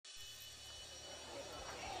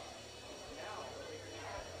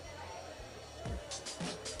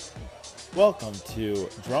Welcome to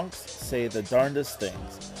Drunks Say the Darndest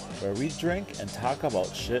Things, where we drink and talk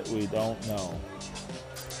about shit we don't know.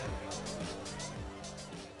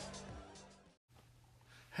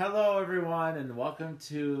 Hello, everyone, and welcome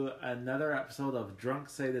to another episode of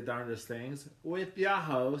Drunks Say the Darndest Things with your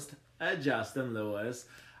host, Justin Lewis.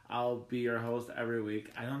 I'll be your host every week.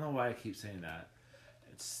 I don't know why I keep saying that.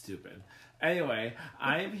 It's stupid. Anyway,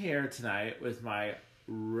 I'm here tonight with my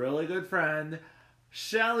really good friend,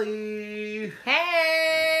 Shelly.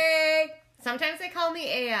 Hey! Sometimes they call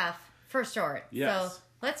me AF for short. Yes. So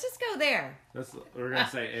let's just go there. We're going to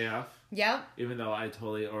say AF. Yep. Even though I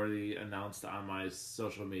totally already announced on my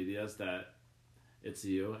social medias that it's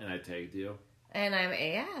you and I tagged you. And I'm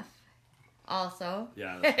AF also.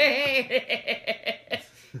 Yeah.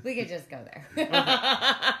 We could just go there. Okay.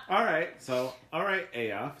 All right,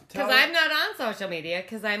 AF. Because I'm not on social media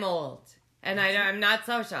because I'm old. And I'm not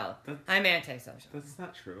social. I'm antisocial. That's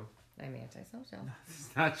not true. I'm antisocial. That's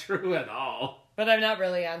not true at all. But I'm not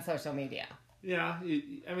really on social media. Yeah.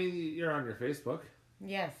 You're on your Facebook.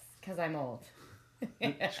 Yes, because I'm old.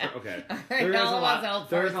 Okay. There's a lot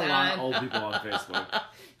of old people on Facebook.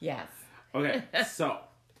 Yes. Okay, so,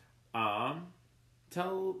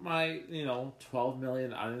 tell my, 12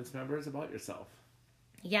 million audience members about yourself.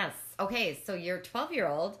 Yes. Okay, so you're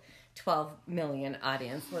 12-year-old, 12 million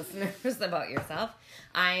audience listeners about yourself.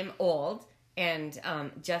 I'm old, and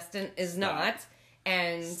Justin is not.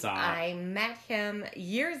 And I met him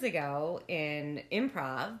years ago in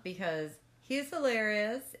improv because he's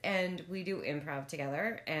hilarious, and we do improv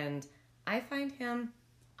together, and I find him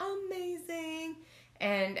amazing.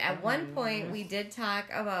 And at one point, we did talk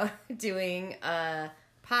about doing a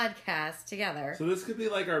podcast together. So this could be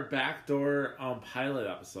like our backdoor pilot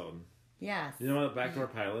episode. Yes. You know what a backdoor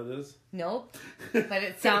pilot is? Nope. But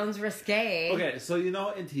it sounds risque. Okay, so in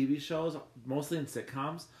TV shows, mostly in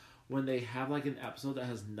sitcoms, when they have like an episode that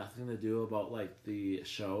has nothing to do about like the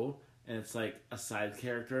show, and it's like a side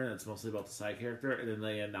character, and it's mostly about the side character, and then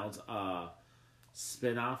they announce a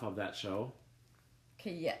spin-off of that show.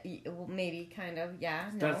 Okay, yeah, well, maybe, kind of, yeah,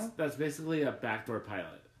 no. That's basically a backdoor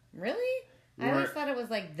pilot. Really? I always thought it was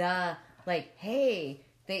hey,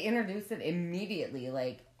 they introduced it immediately,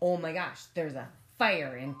 like, oh my gosh, there's a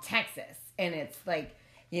fire in Texas, and it's like,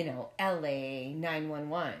 LA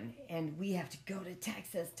 911, and we have to go to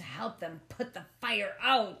Texas to help them put the fire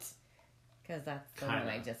out. Because that's the one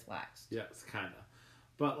I just watched. Yes, kind of.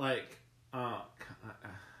 But, like,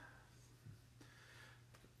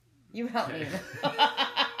 you help me.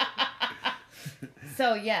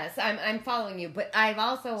 So, yes, I'm following you. But I've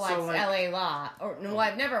also watched LA Law.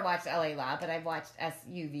 I've never watched LA Law, but I've watched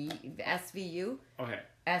SVU. Okay.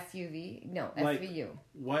 SUV? No, SVU.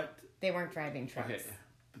 What? They weren't driving trucks. Okay.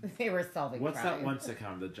 They were solving crime. What's that one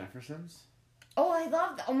sitcom, The Jeffersons? Oh, I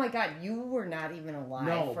love that. Oh my God, you were not even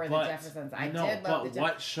alive for the Jeffersons. I did love the Jeffersons.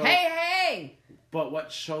 What show? Hey! But what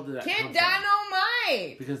show did that Kid come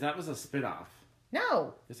Dynamite! Because that was a spin-off.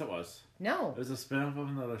 No. Yes, it was. No. It was a spin-off of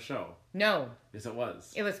another show. No. Yes, it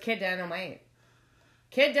was. It was Kid Dynamite.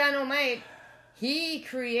 Kid Dynamite, he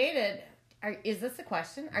created... is this a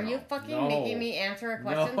question? Are you fucking making me answer a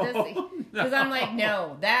question? Because I'm like,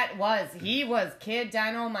 no, he was Kid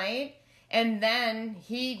Dynamite, and then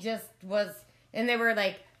he just was... And they were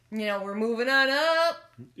like, we're moving on up,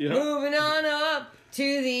 moving on up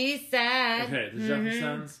to the east side. Okay, the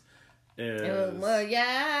Jeffersons is... Well,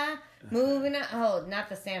 yeah, moving on. Oh, not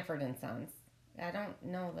the Sanford and Sons. I don't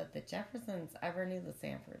know that the Jeffersons ever knew the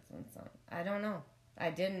Sanfords and Sons. I don't know.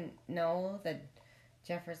 I didn't know that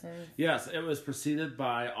Jeffersons... Yes, it was preceded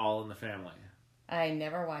by All in the Family. I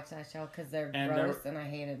never watched that show because they're gross and I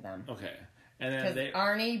hated them. Okay. And then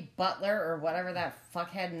Arnie Butler or whatever that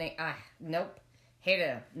fuckhead name... nope. Hated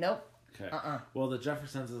him. Nope. Okay. Well, The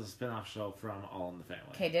Jeffersons is a spin-off show from All in the Family.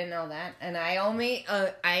 Okay, didn't know that. And I only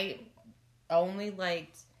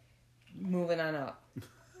liked Moving On Up.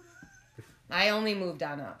 I only moved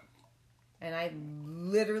on up. And I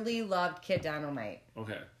literally loved Kid Dynamite.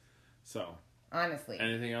 Okay. So. Honestly.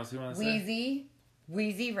 Anything else you want to say?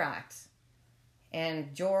 Wheezy rocked.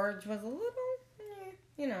 And George was a little,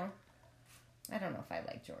 I don't know if I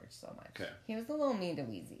like George so much. Okay. He was a little mean to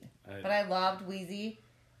Wheezy. But I loved Wheezy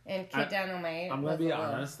and Kid Dynamite. I'm going to be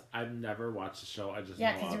honest. I've never watched the show. I just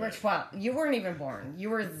Yeah, because you were 12. You weren't even born. You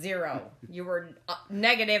were 0. You were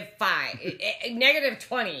 -5.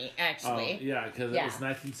 -20, actually. Yeah, because it was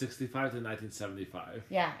 1965 to 1975.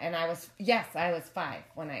 Yeah, and I was 5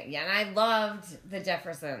 when and I loved the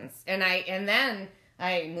Jeffersons. And then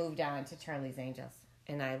I moved on to Charlie's Angels.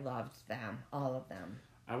 And I loved them, all of them.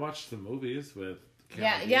 I watched the movies with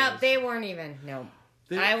Cameron Diaz. They weren't even, no.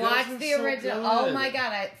 I watched the so original. good. Oh my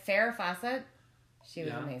god, Farrah Fawcett. She was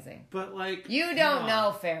Yeah. amazing. But like, You don't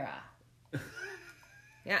know Farrah.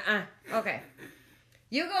 Yeah. Okay.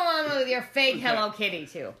 You go on with your fake Okay. Hello Kitty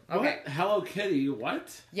too. Okay. What? Hello Kitty?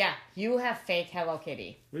 What? Yeah, you have fake Hello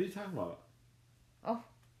Kitty. What are you talking about? Oh,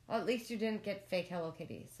 well, at least you didn't get fake Hello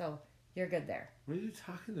Kitty, so you're good there. What are you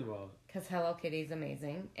talking about? Because Hello Kitty's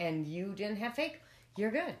amazing, and you didn't have fake.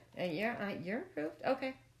 You're good. You're approved.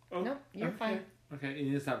 Okay. Oh, No, you're okay. fine. Okay, you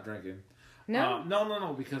need to stop drinking. No.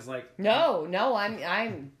 No, because like. No.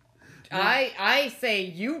 I say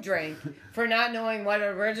you drank for not knowing what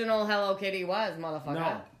original Hello Kitty was, motherfucker.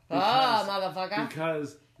 No. Motherfucker.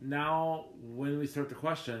 Because now, when we start the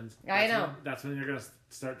questions, I know. That's when you're gonna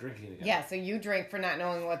start drinking again. Yeah, so you drank for not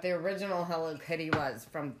knowing what the original Hello Kitty was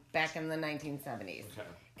from back in the 1970s. Okay.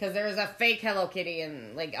 Because there was a fake Hello Kitty,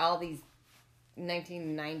 and like all these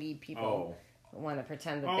 1990 people want to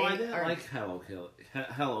pretend that Oh, they I didn't are. like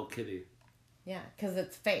Hello Kitty. Yeah, because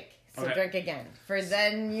it's fake. So Okay. drink again. For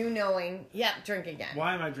then you knowing, yep, drink again.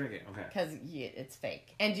 Why am I drinking? Okay. Because it's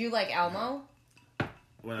fake. And do you like Elmo?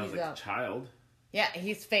 When I was He's like a a- child. Yeah,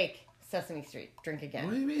 he's fake. Sesame Street. Drink again.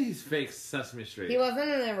 What do you mean he's fake Sesame Street? He wasn't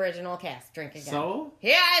in the original cast. Drink again. So?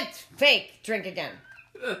 Yeah, it's fake. Drink again.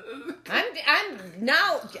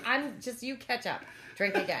 I'm just you catch up.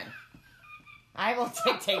 Drink again. I will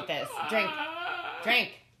dictate this.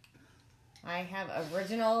 Drink. I have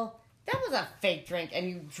original. That was a fake drink,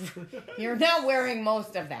 and you're now wearing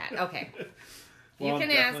most of that. Okay. Well, You can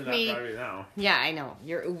I'm ask definitely me. not driving now. Yeah, I know.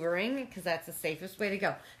 You're Ubering because that's the safest way to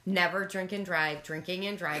go. Never drink and drive. Drinking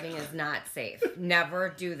and driving is not safe. Never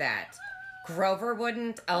do that. Grover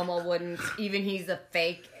wouldn't. Elmo wouldn't. Even he's a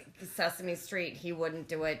fake Sesame Street. He wouldn't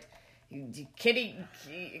do it. Kitty,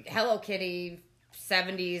 Hello Kitty,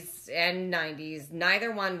 70s and 90s.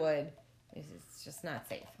 Neither one would. It's just not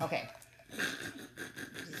safe. Okay.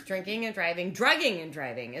 Drinking and driving. Drugging and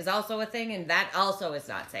driving is also a thing, and that also is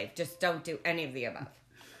not safe. Just don't do any of the above.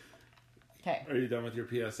 Okay. Are you done with your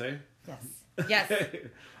PSA? Yes. Yes.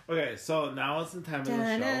 Okay, so now it's the time of the show.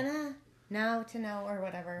 Da-na-na. Now to know or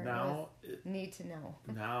whatever. Now, Need to know.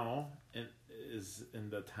 now it is in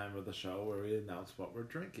the time of the show where we announce what we're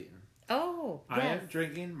drinking. Oh, yes. I am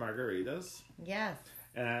drinking margaritas. Yes.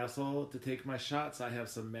 And I also, to take my shots, I have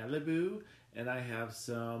some Malibu and I have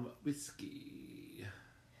some whiskey.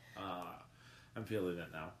 I'm feeling it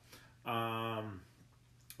now.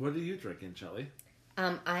 What are you drinking, Shelly?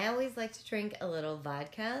 I always like to drink a little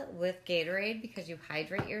vodka with Gatorade because you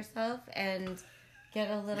hydrate yourself and get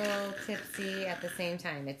a little tipsy at the same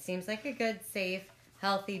time. It seems like a good, safe,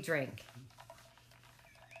 healthy drink.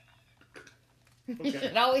 Okay. You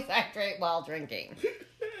should always hydrate while drinking.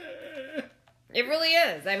 It really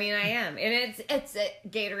is. I mean, I am. And it's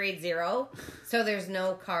Gatorade Zero, so there's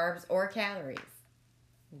no carbs or calories.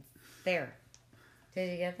 It's there.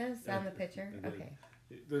 Did you get this on the picture? I did. Okay.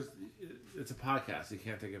 It's a podcast. You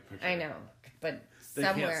can't take a picture. I know, but They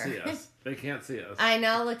somewhere. can't see us. They can't see us. I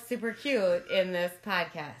now look super cute in this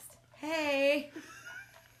podcast. Hey.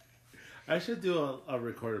 I should do a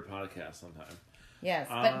recorded podcast sometime. Yes,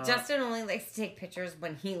 but Justin only likes to take pictures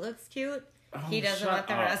when he looks cute. He doesn't shut want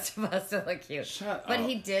the up. rest of us to look cute. Shut But up.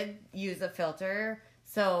 he did use a filter,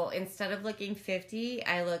 so instead of looking 50,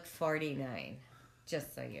 I look 49.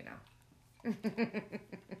 Just so you know.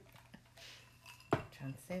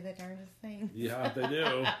 Trying to say the darndest thing. Yeah, they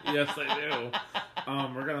do. Yes, they do.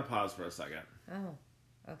 We're gonna pause for a second. Oh,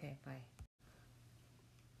 okay, bye.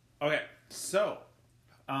 Okay, so,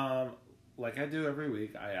 like I do every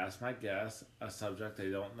week, I ask my guests a subject they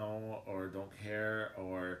don't know or don't care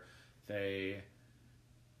or they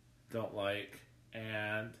don't like,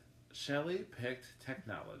 and Shelly picked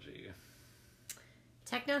technology.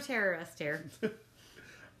 Techno-terrorist here.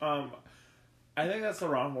 I think that's the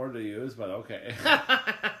wrong word to use, but okay.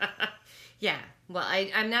 Yeah, well,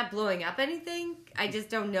 I'm not blowing up anything. I just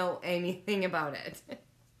don't know anything about it.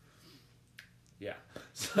 Yeah.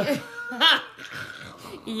 So,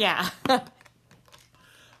 Yeah.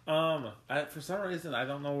 for some reason, I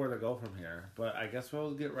don't know where to go from here, but I guess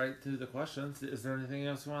we'll get right to the questions. Is there anything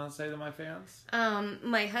else you want to say to my fans?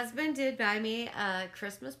 My husband did buy me a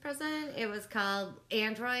Christmas present. It was called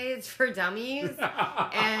Androids for Dummies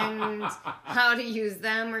and how to use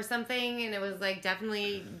them or something. And it was like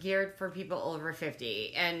definitely geared for people over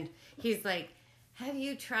 50. And he's like, have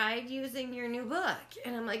you tried using your new book?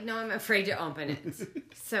 And I'm like, no, I'm afraid to open it.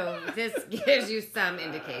 So this gives you some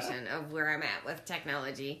indication of where I'm at with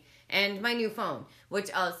technology and my new phone,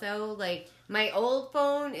 which also, like, my old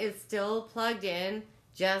phone is still plugged in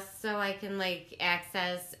just so I can, like,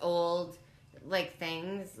 access old, like,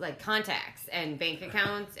 things, like contacts and bank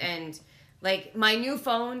accounts and Like, my new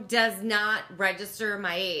phone does not register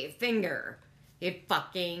my finger. It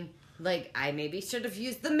fucking, like, I maybe should have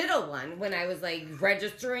used the middle one when I was, like,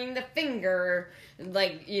 registering the finger.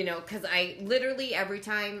 Like, you know, because I literally, every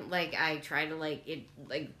time, like, I try to, like, it,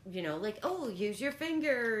 like, you know, like, oh, use your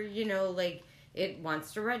finger, you know, like, it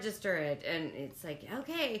wants to register it. And it's like,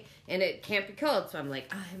 okay. And it can't be cold. So I'm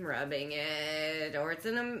like, I'm rubbing it. Or it's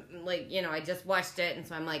in a, like, you know, I just washed it. And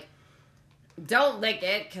so I'm like, don't lick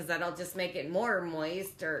it, because that'll just make it more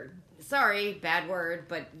moist, or, sorry, bad word,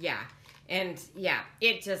 but yeah. And, yeah,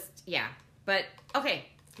 it just, yeah. But, okay,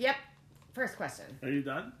 yep, first question. Are you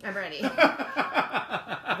done? I'm ready.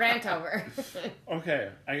 Rant over. Okay,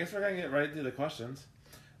 I guess we're going to get right to the questions.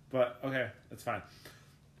 But, okay, it's fine.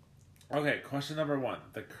 Okay, question number 1.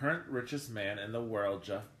 The current richest man in the world,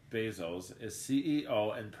 Jeff Bezos, is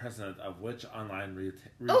CEO and president of which online retailer?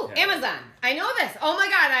 Oh, Amazon. I know this. Oh my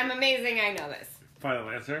God, I'm amazing. I know this. Final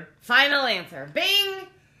answer? Final answer. Bing.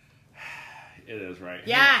 It is right.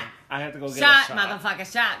 Yeah. I have to go get Shot, a shot.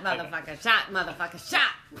 motherfucker, shot, motherfucker, shot, motherfucker,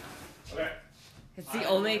 shot. Okay. It's the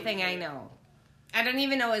only thing I know. I don't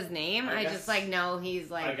even know his name. I guess- just, like, know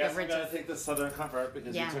he's, like, I guess the I'm going richest. to take the Southern Comfort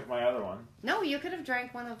because Yeah. you took my other one. No, you could have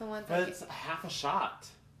drank one of the ones. But it's half a shot.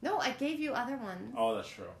 No, I gave you other ones. Oh, that's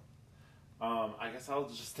true. I guess I'll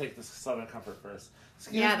just take the Southern Comfort first.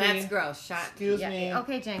 Excuse Yeah, me. that's gross. Shot. Excuse yeah. me.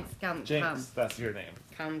 Okay, Jinx, come. Jinx, that's your name.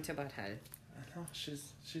 Come to Butthead. No,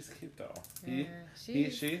 she's cute though. He,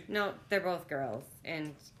 She's- she? No, they're both girls,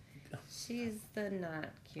 and she's the not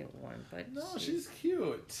cute one. But No, she's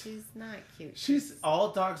cute. she's not cute. She's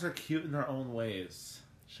all dogs are cute in their own ways.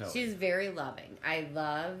 Shelly. She's very loving. I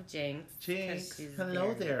love Jinx. 'cause Jinx. she's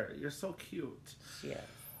Hello very- there. You're so cute. She is.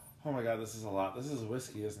 Oh my god, this is a lot. This is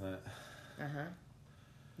whiskey, isn't it? Uh-huh.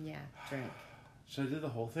 Yeah, drink. Should I do the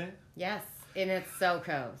whole thing? Yes, and it's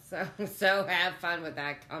SoCo. So have fun with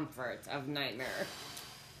that comfort of nightmare.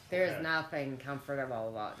 There's Okay. nothing comfortable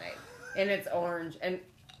about night. And it's orange and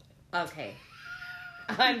okay.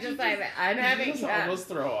 I'm just like I'm Did having you just almost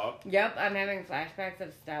throw up. Yep, I'm having flashbacks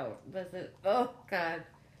of stout. This is oh god.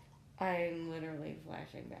 I'm literally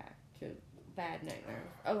flashing back to bad nightmares.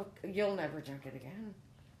 Oh, you'll never drink it again.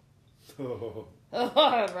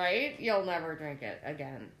 Right? You'll never drink it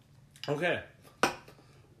again. Okay,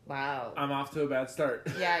 Wow. I'm off to a bad start.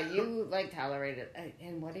 Yeah, you like tolerate it.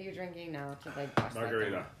 And what are you drinking now to like wash that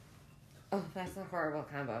Margarita. down? Oh, that's a horrible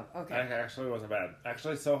combo. Okay. That actually wasn't bad.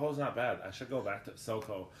 Actually, Soho's not bad. I should go back to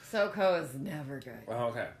SoCo. SoCo is never good. Well,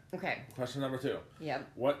 okay. Okay. Question number 2. Yep.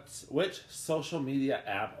 Which social media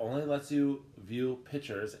app only lets you view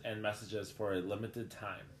pictures and messages for a limited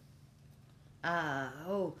time?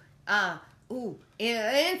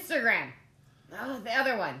 Instagram. Oh, the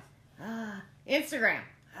other one. Instagram.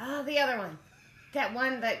 Oh, the other one. That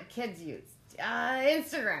one that kids use.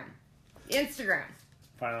 Instagram. Instagram.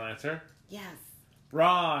 Final answer? Yes.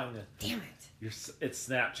 Wrong. Damn it. It's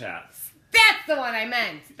Snapchat. That's the one I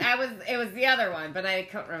meant. It was the other one, but I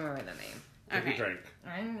couldn't remember the name. Take Okay. a drink.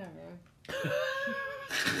 I don't know.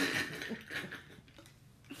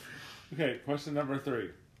 Okay, question number 3.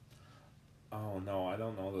 Oh no, I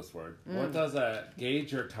don't know this word. What does a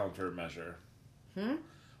gauger counter measure?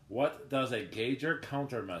 What does a gauger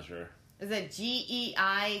counter measure? Is it GEIGER?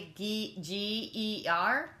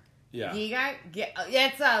 Yeah.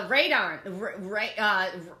 It's radar.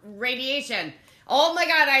 Radiation. Oh my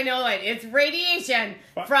god, I know it. It's radiation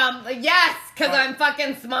from yes, because I'm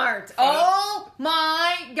fucking smart. Oh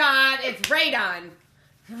my god, it's radon.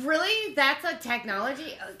 Really? That's a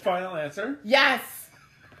technology? Final answer? Yes.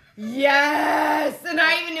 Yes. And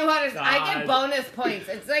I even knew how to. I God. get bonus points.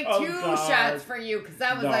 It's like Oh, 2 God. shots for you because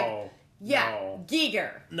that was like. Yeah, No.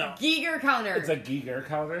 Giger. No. Giger counter. It's a Geiger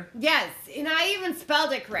counter? Yes, and I even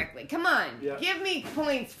spelled it correctly. Come on, Yeah. give me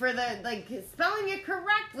points for the spelling it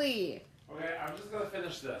correctly. Okay, I'm just gonna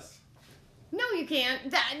finish this. No, you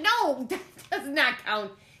can't. No, that does not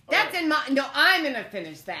count. That's Okay. in my. No, I'm gonna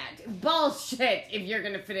finish that. Bullshit. If you're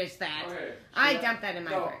gonna finish that, Okay. I Yeah. dumped that in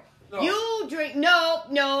my No, drink. no. You drink.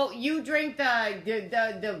 No. You drink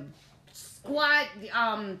the squat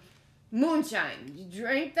moonshine. You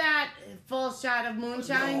drink that full shot of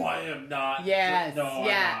moonshine. No, I am not. Yes. No,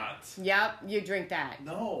 yeah. I'm not. Yep. You drink that.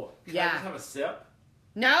 No. Can I Yeah. just have a sip?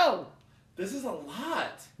 No. This is a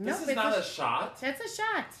lot. No, This is it's not a a shot. That's a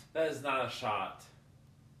shot. That is not a shot.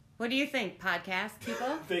 What do you think, podcast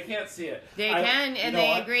people? They can't see it. They can, you and know they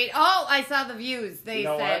what? agreed. Oh, I saw the views. They You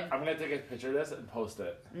know said, what? I'm gonna take a picture of this and post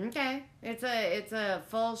it. okay, it's a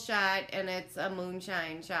full shot, and it's a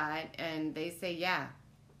moonshine shot, and they say yeah.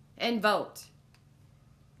 And vote.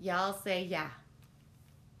 Y'all say yeah.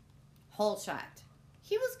 Whole shot.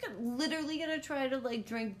 He was literally gonna try to like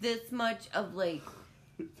drink this much of like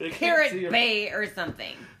They can't Parrot see your- Bay or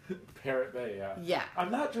something. Parrot Bay, yeah. Yeah.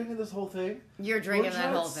 I'm not drinking this whole thing. You're drinking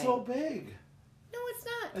that whole It's thing. so big. No, it's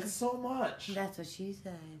not. It's so much. That's what she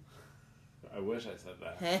said. I wish I said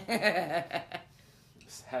that.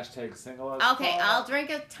 Hashtag single. Okay, I'll drink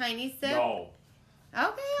a tiny sip. No. Okay,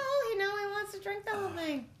 oh, he wants to drink the whole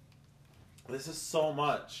thing. This is so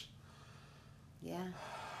much. Yeah.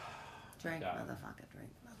 Drink, God. motherfucker, drink,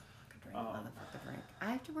 motherfucker, drink.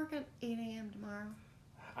 I have to work at 8 a.m. tomorrow.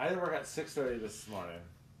 I had to work at 6:30 this morning.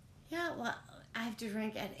 Yeah, well, I have to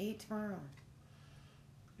drink at 8 tomorrow.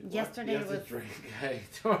 What? Yesterday you have was... to drink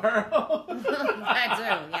tomorrow. That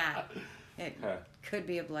too, yeah. It Okay. could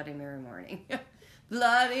be a Bloody Mary morning.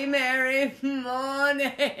 Bloody Mary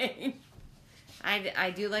morning.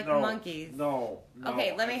 I do like the monkeys. No.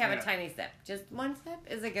 Okay, let me I have a can't. tiny sip. Just one sip?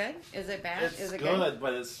 Is it good? Is it bad? It's Is it good,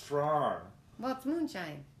 but it's strong. Well, it's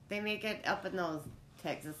moonshine. They make it up in those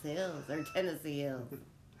Texas hills or Tennessee hills.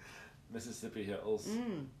 Mississippi Hills.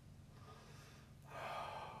 Mm.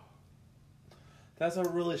 That's a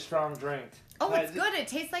really strong drink. Oh, it's good. It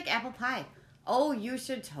tastes like apple pie. Oh, you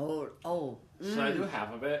should Should I do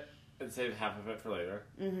half of it and save half of it for later?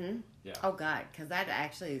 Mm-hmm. Yeah. Oh, God, because that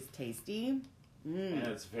actually is tasty. Mm. And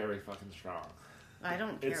it's very fucking strong. I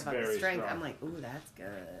don't care It's about the very strength. strong. I'm like, ooh, that's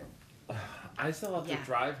good. I still have Yeah. to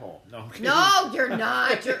drive home. No, I'm kidding. No, you're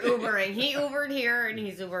not. You're Ubering. He Ubered here and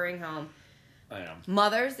he's Ubering home. I am.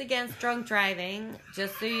 Mothers Against Drunk Driving.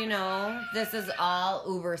 Just so you know, this is all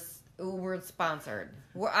Uber sponsored.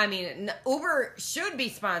 I mean, Uber should be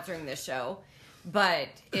sponsoring this show, but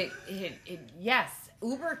yes,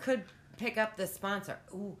 Uber could pick up the sponsor.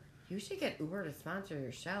 Ooh, you should get Uber to sponsor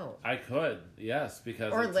your show. I could, yes,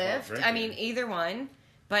 because Or it's about Lyft. I drinking. mean, either one.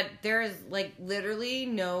 But there is like literally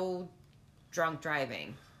no drunk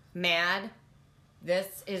driving. Mad,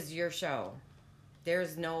 this is your show.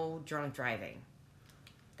 There's no drunk driving.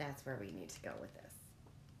 That's where we need to go with this.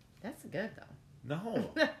 That's good though. No,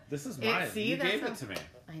 this is mine. See, you that's gave how- it to me.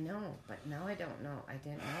 I know, but now I don't know. I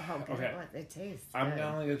didn't know how good Okay. it was. It tastes I'm good.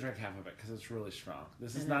 only gonna drink half of it because it's really strong.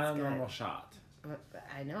 This is And not it's a good. normal shot. But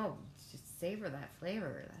I know. Just savor that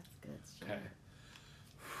flavor. That's good shit.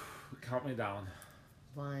 Okay. Count me down.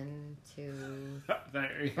 1, 2,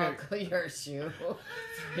 There you go. buckle your shoe.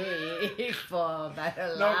 3, 4,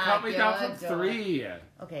 better No, lock count me down your from door. 3.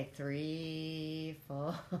 Okay, 3,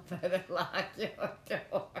 4, better lock your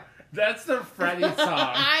door. That's the Freddy song.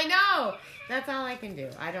 I know. That's all I can do.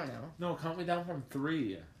 I don't know. No, count me down from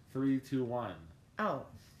 3. 3, 2, 1. Oh,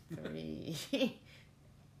 3,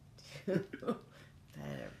 2,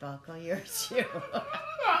 better buckle your shoe.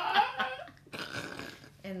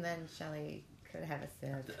 And then Shelly could have a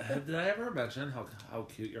sip. Did I ever mention how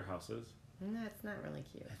cute your house is? No, it's not really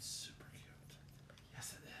cute. It's super cute.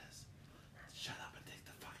 Yes, it is. Shut up and take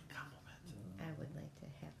the fucking compliment. I would like to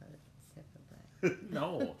have a sip of that.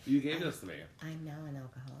 No, you gave this to me. I'm now an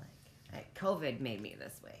alcoholic. COVID made me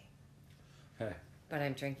this way. Hey. But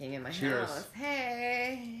I'm drinking in my Cheers. house.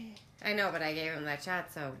 Hey. I know, but I gave him that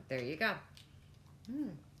shot, so there you go. Mm.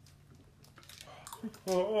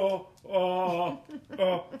 Oh, oh,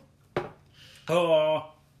 oh,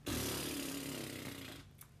 oh.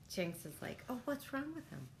 Jinx is like, oh, what's wrong with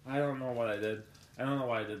him? I don't know what I did. I don't know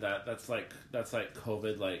why I did that. That's like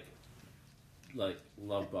COVID, like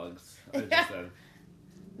love bugs. I just said.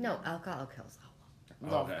 No, alcohol kills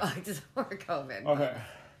all love bugs or COVID.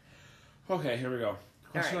 Okay, here we go.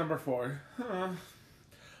 Question right. number 4.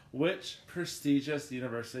 Which prestigious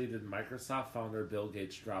university did Microsoft founder Bill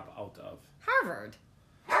Gates drop out of? Harvard.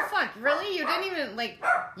 Oh, fuck. Really? You didn't even,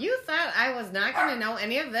 you thought I was not going to know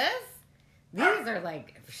any of this? These are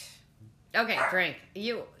okay, drink.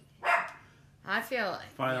 I feel...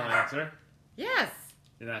 Final answer? Yes.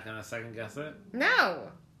 You're not going to second guess it? No.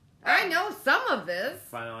 I know some of this.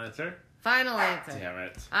 Final answer? Final answer. Damn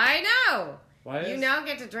it. I know. Why You is... now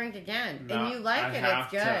get to drink again. No, and you like I it. have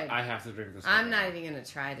It's good. I have to drink this I'm one not now. even going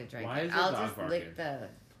to try to drink Why it. is your I'll dog just barking? lick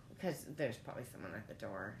because there's probably someone at the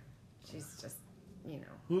door. She's just,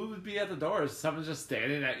 Who would be at the door? Is someone just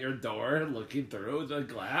standing at your door looking through the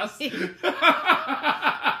glass?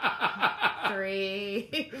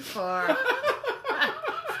 3, 4.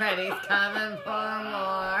 Freddy's coming for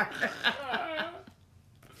more.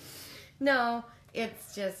 No,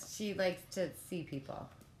 it's just she likes to see people.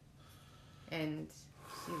 And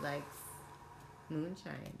she likes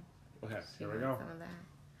moonshine. Okay, She here we wants go. some of that.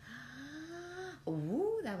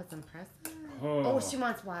 Ooh, that was impressive. Oh. Oh, she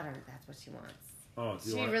wants water. That's what she wants. Oh, do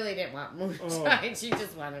you She want... really didn't want moonshine. She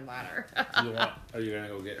just wanted water. Are you gonna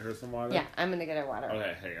go get her some water? Yeah, I'm gonna get her water.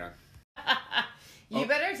 Okay, hang on. You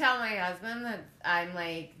better tell my husband that I'm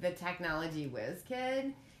like the technology whiz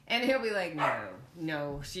kid, and he'll be like,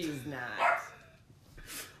 no, she's not.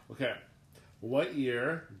 Okay. What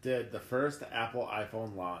year did the first Apple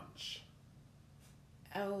iPhone launch?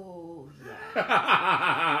 Oh, yeah.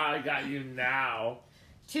 I got you now.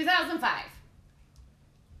 2005.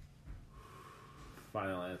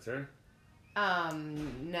 Final answer.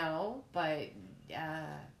 No, but,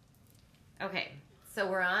 okay. So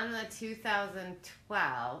we're on the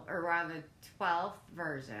 2012, or we're on the 12th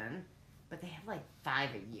version, but they have like 5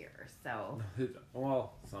 a year, so.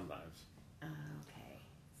 Well, sometimes. Okay.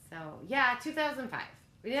 So, yeah, 2005.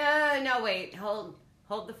 Yeah, no, wait. Hold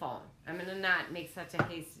the phone. I'm going to not make such a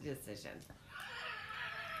hasty decision.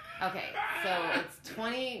 Okay, so it's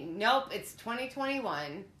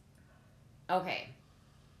 2021. Okay.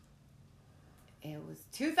 It was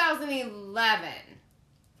 2011.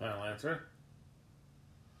 Final answer?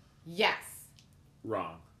 Yes.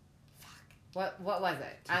 Wrong. Fuck. What was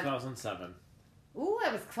it? 2007. Ooh,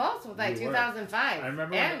 I was close with like 2005. I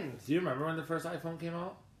remember. Do you remember when the first iPhone came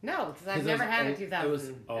out? No, because I've never had a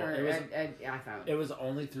 2000 an iPhone. It was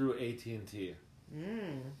only through AT&T.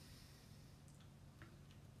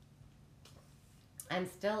 I'm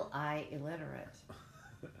still illiterate.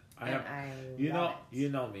 You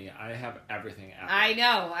know me. I have everything Apple. I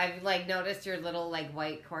know. I've like noticed your little like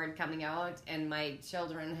white cord coming out, and my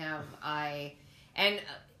children have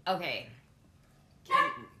okay.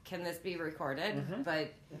 Can this be recorded? Mm-hmm.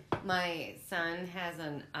 But my son has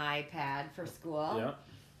an iPad for school. Yep.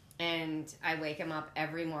 And I wake him up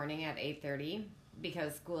every morning at 8:30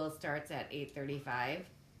 because school starts at 8:35.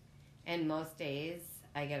 And most days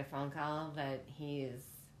I get a phone call that he is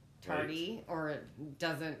tardy or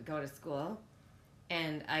doesn't go to school.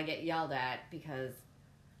 And I get yelled at because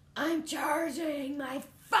I'm charging my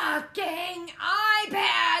fucking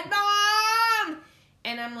iPad, Mom!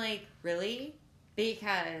 And I'm like, really?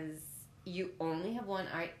 Because you only have one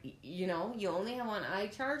iCharger?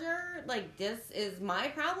 Like, this is my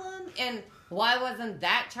problem? And why wasn't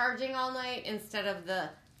that charging all night instead of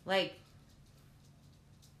the, like,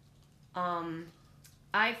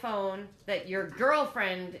 iPhone that your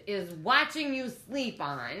girlfriend is watching you sleep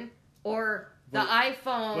on? Or the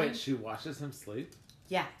iPhone... Wait, she watches him sleep?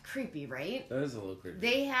 Yeah, creepy, right? That is a little creepy.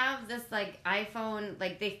 They have this, like, iPhone,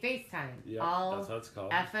 like, they FaceTime all that's what it's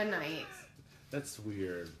called. effing night. That's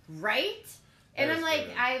weird. Right? And That I'm is like,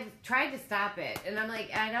 weird. I've tried to stop it. And I'm like,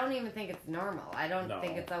 I don't even think it's normal. I don't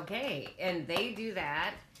think it's okay. And they do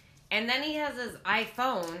that. And then he has his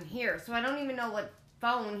iPhone here. So I don't even know what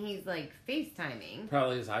phone he's, like, FaceTiming.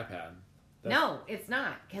 Probably his iPad. No, it's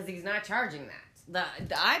not. Because he's not charging that.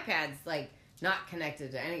 The iPad's, like, not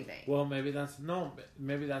connected to anything. Well, maybe that's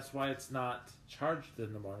why it's not charged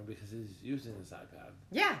in the morning, because he's using his iPad.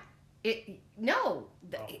 Yeah. The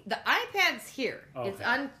iPad's here. Okay. It's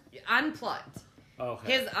unplugged.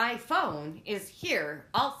 Okay. His iPhone is here,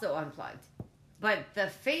 also unplugged. But the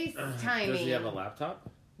FaceTiming... Does he have a laptop?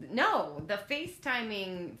 No, the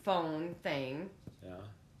FaceTiming phone thing... Yeah.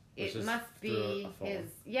 It must be his...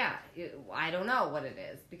 Yeah, I don't know what it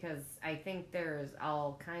is, because I think there's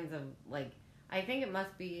all kinds of, like... I think it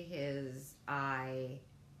must be his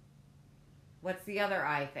What's the other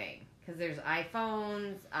i thing? Because there's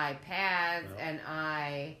iPhones, iPads, and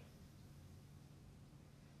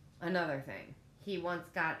another thing. He once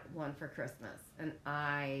got one for Christmas. An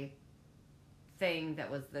thing that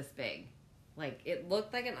was this big. Like, it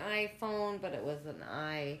looked like an iPhone, but it was an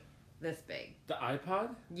this big. The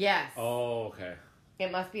iPod? Yes. Oh, okay.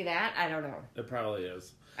 It must be that? I don't know. It probably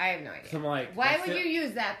is. I have no idea. So I'm like, why would you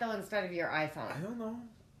use that, though, instead of your iPhone?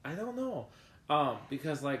 I don't know.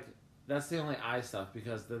 Because, like, that's the only stuff,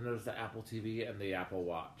 because then there's the Apple TV and the Apple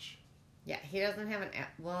Watch. Yeah, he doesn't have an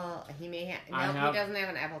well, he may have... No, he doesn't have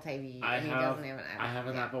an Apple TV, he doesn't have an Apple... I have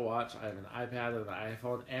an Apple Watch, I have an iPad, and an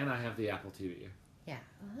iPhone, and I have the Apple TV. Yeah.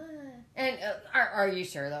 And are you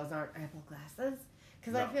sure those aren't Apple glasses?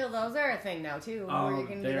 Because I feel those are a thing now, too. Where you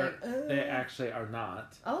can be like, They actually are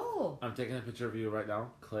not. Oh. I'm taking a picture of you right now.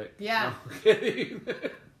 Click. Yeah. No, kidding.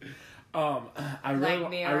 I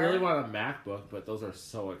really want a MacBook, but those are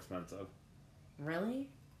so expensive. Really?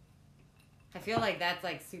 I feel like that's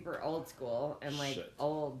like super old school and like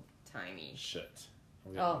old timey. Shit.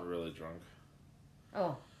 I'm getting really drunk.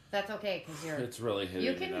 Oh, that's okay because you're. It's really hitting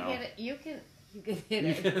You can me now. hit it. You can hit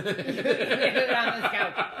it. You can hit it on this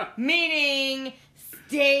couch. Meaning,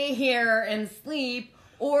 stay here and sleep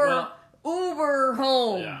or Uber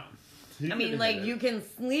home. Yeah. I mean, like, you can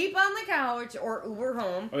sleep on the couch or Uber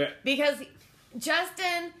home. Okay. Because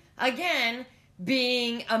Justin, again,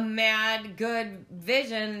 being a mad, good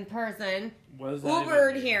vision person, What does that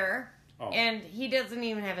Ubered even mean? here. Oh. And he doesn't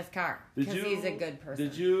even have his car because he's a good person.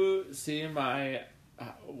 Did you see my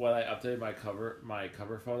when I updated my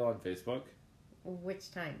cover photo on Facebook?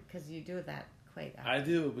 Which time? Because you do that quite often. I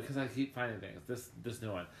do because I keep finding things. This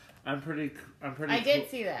new one. I'm pretty. I did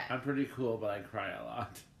see that. I'm pretty cool, but I cry a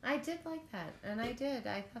lot. I did like that, and I did.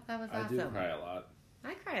 I thought that was awesome. I do cry a lot.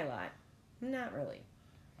 I cry a lot. Not really.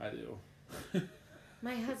 I do.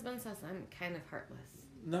 My husband says I'm kind of heartless.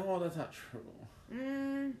 No, that's not true.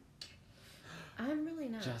 I'm really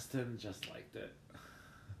not. Justin just liked it.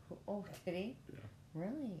 Oh, did he? Yeah.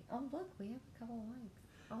 Really? Oh, look, we have a couple of likes.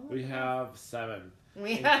 Oh, we have 7.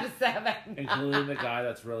 We have 7. Including the guy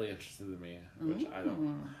that's really interested in me, which I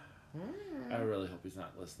don't. I really hope he's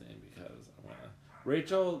not listening because I'm gonna.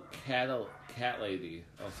 Rachel Cat Lady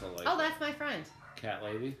also liked it. Oh, that's my friend. Cat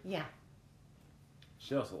Lady? Yeah.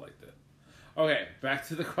 She also liked it. Okay, back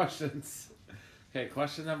to the questions. Okay,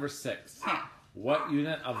 question number 6. What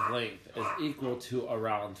unit of length is equal to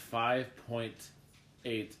around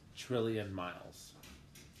 5.8 trillion miles?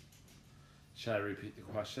 Should I repeat the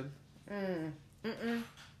question?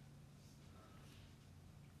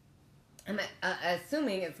 I'm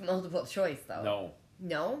assuming it's multiple choice, though. No.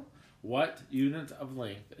 No? What unit of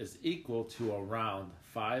length is equal to around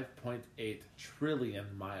 5.8 trillion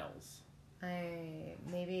miles?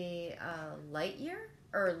 Maybe light year?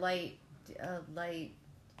 Or light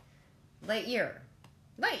year.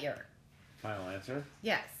 Light year. Final answer?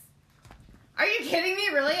 Yes. Are you kidding me?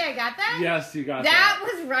 Really? I got that? Yes, you got that.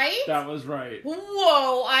 That was right? That was right.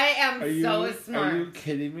 Whoa, I am so smart. Are you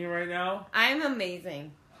kidding me right now? I'm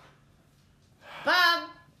amazing. Bob.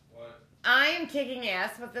 What? I am kicking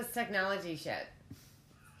ass with this technology shit.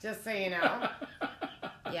 Just so you know.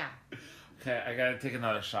 Yeah. Okay, I gotta take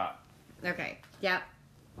another shot. Okay. Yep.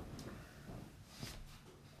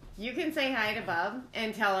 You can say hi to Bub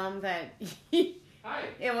and tell him that Hi.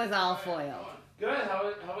 it was all foiled. Good.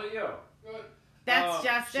 How about you? Good. That's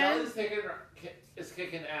Justin. Shelly's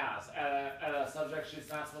kicking ass at a subject she's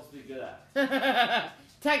not supposed to be good at.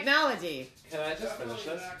 Technology. Can I just finish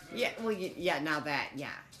this? Yeah. Well. Yeah. Now that. Yeah.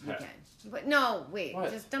 You Okay. can. But no. Wait.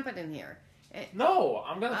 What? Just dump it in here. No,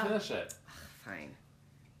 I'm gonna finish it. Fine.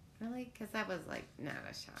 Really? Because that was like not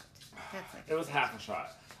a shot. That's like It was half a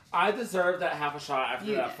shot. I deserved that half a shot after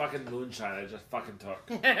You that did. fucking moonshine I just fucking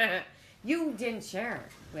took. You didn't share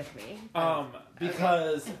with me.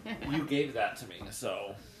 Because you gave that to me,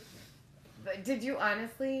 so. But did you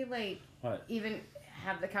honestly What? even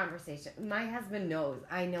have the conversation? My husband knows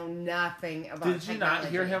I know nothing about. Did you not technology.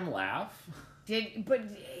 hear him laugh? But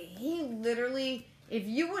he literally, if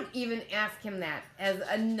you would even ask him that as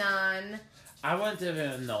a non. I wouldn't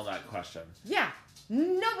even know that question. Yeah,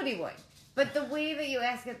 nobody would. But the way that you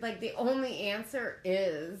ask it, like the only answer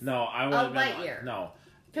is No, I would have light been year. No.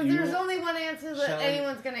 Because there's only one answer that Shelley,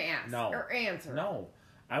 anyone's gonna ask no. or answer. No.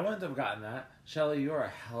 I wouldn't have gotten that. Shelly, you're a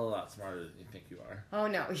hell of a lot smarter than you think you are. Oh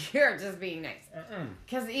no, you're just being nice. Mm-mm.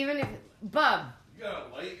 Because even if Bub, You got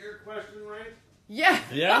a light year question right? yeah,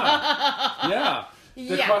 Yeah. Yeah.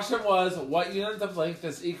 The Yeah. question was, what unit of length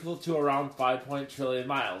is equal to around 5 trillion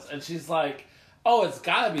miles? And she's like, oh, it's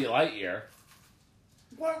gotta be light year.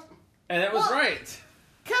 What? And it was Well- right.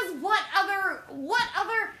 Because what other,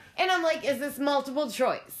 and I'm like, is this multiple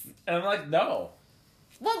choice? And I'm like, no.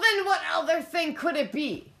 Well, then what other thing could it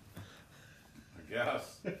be? I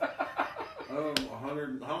guess.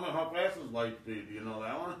 100. How fast is light speed? Do you know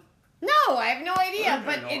that one? No, I have no idea. I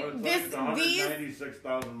But know. It's like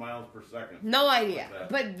 196,000 miles per second. no idea. What's that?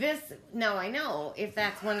 But this, no, I know if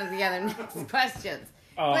that's one of the other next questions.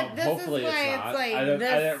 But this Hopefully is why it's not. it's like I didn't,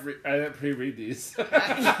 this. I didn't pre-read these.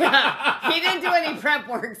 Yeah, he didn't do any prep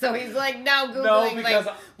work, so he's like now googling because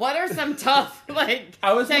like what are some tough like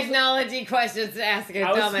I was technology questions to ask a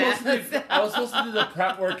dumbass. I was supposed to do the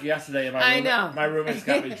prep work yesterday, and I know. my roommates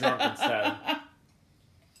got me drunk instead.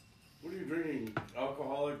 What are you drinking?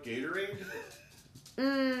 Alcoholic Gatorade?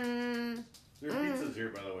 Mm, There's pizzas here,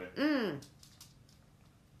 by the way.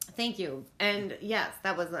 thank you. And yes,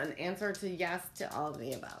 that was an answer to yes to all of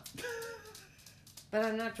the above. But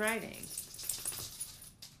I'm not driving.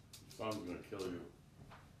 Son's gonna kill you.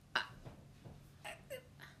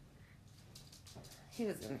 He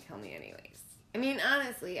was gonna kill me anyways. I mean,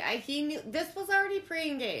 honestly, he knew this was already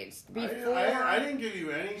pre-engaged before. I didn't give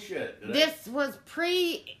you any shit. Did I? This was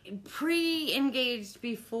pre-engaged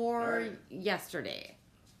before Right. yesterday.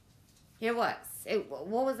 It was.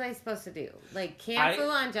 What was I supposed to do? Like cancel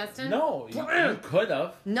on Justin? No, you could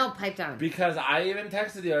have. No, pipe down. Because I even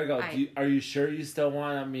texted you. I go, I- are you sure you still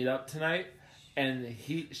want to meet up tonight? And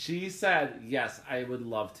she said, yes, I would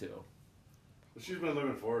love to. She's been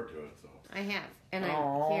looking forward to it, so. I have, and I'm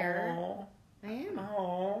Aww. here. I am.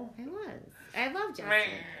 Oh. I was. I love Justin.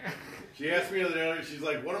 She asked me the other day, she's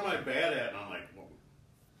like, what am I bad at? And I'm like, well,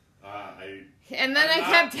 and then I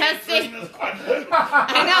kept testing. This question.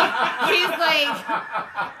 I know. He's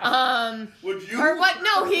like, Would you? or what?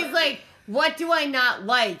 No, he's like, what do I not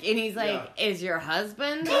like? And he's like, is your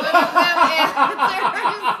husband one of them answers?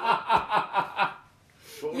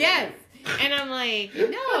 Totally. Yes. And I'm like,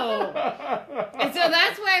 no. And so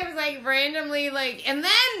that's why I was like randomly like, and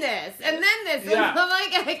then this. Yeah. And so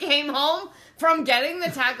like I came home from getting the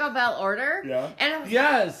Taco Bell order. Yeah. And I was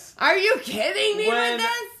Yes. are you kidding me with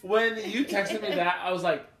this? When you texted me that, I was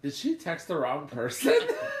like, did she text the wrong person?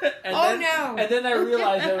 And Oh, then, no. And then I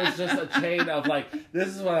realized it was just a chain of like, this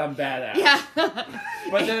is what I'm bad at. Yeah.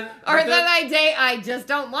 But then, Or that I just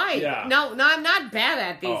don't like. Yeah. No, I'm not bad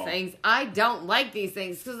at these Oh. things. I don't like these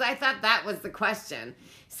things because I thought that was the question.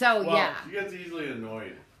 So Well, yeah. She gets easily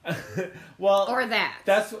annoyed. well, Or that.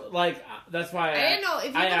 that's why I didn't know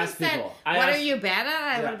if you I would have asked said, people. "What are you bad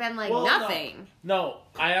at?" I would have been like, Well, "Nothing." No,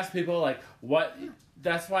 I asked people like, what?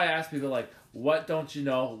 That's why I asked people like, what don't you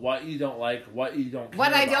know? What you don't like? What you don't.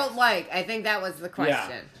 What care I about. don't like. I think that was the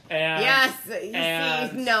question. And Yes.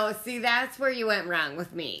 and- See, that's where you went wrong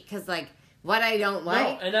with me. Because like, what I don't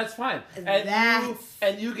like. No, and that's fine. And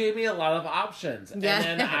That's- you gave me a lot of options, Yes.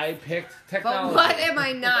 and then I picked But technology. what am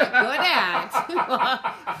I not good at?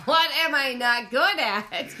 What am I not good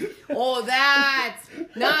at? Oh, that's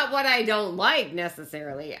not what I don't like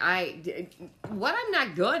necessarily. What I'm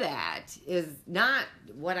not good at is not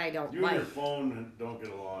what I don't You like. and your phone don't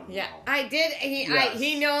get along. Yeah, now. I did. Yes.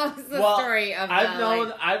 He knows the Well, story of.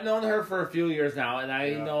 I've known her for a few years now, and I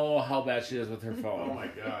Yeah. know how bad she is with her Oh phone. my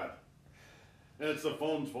god. And it's the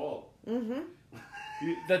phone's fault. Mm-hmm.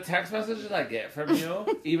 The text messages I get from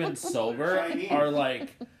you, even sober, Chinese. are like,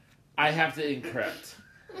 I have to encrypt.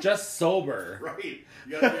 Just sober. Right.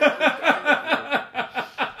 You gotta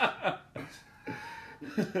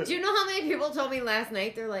Do you know how many people told me last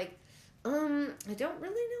night? They're like, I don't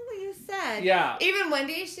really know what you said. Yeah. Even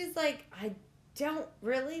Wendy, she's like, I don't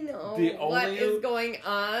really know The what only- is going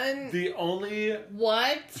on. The only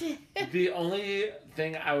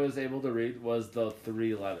thing I was able to read was the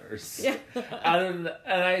 3 letters. Yeah. And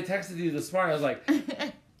I texted you this morning. I was like,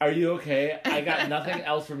 "Are you okay? I got nothing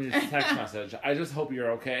else from your text message. I just hope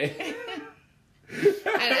you're okay."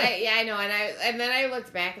 I know. And then I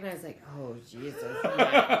looked back and I was like, oh Jesus,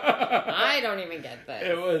 I don't even get this.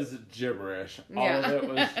 It was gibberish. All Yeah. of it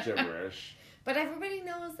was gibberish. But everybody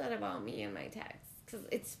knows that about me and my texts because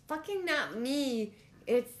it's fucking not me.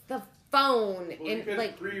 It's the phone Well, you and could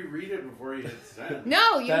like. pre-read it before you hit send.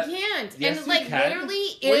 No, you That- can't. Yes, and you like can. literally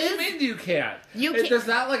What do you is mean you can't? You There's can't-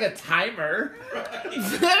 not like a timer.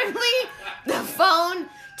 literally the phone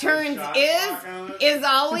turns Shot clock on it? is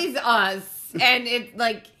always us, and it's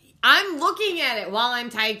like I'm looking at it while I'm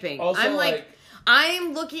typing. Also, I'm like like-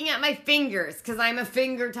 I'm looking at my fingers because I'm a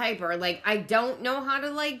finger typer. Like I don't know how to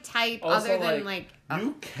like type Also, other than like.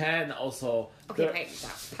 you can also. Okay, there- pipe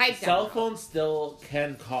down. Pipe down. Cell phones still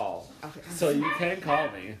can call. Okay. So you can call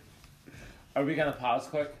me. Are we gonna pause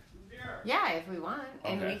quick? Yeah, if we want,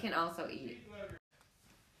 and Okay. we can also eat.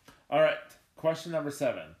 All right. Question number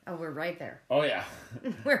 7. Oh, we're right there. Oh yeah.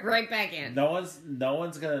 We're right back in. No one's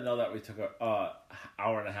gonna know that we took a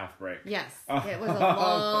hour and a half break. Yes, it was a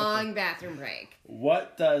long bathroom break.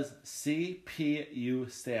 What does CPU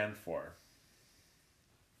stand for?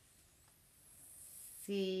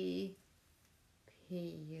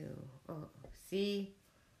 CPU. Oh, C.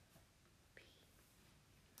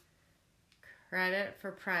 Credit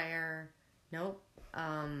for prior. Nope.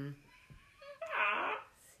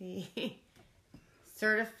 C.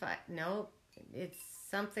 Certified. Nope. It's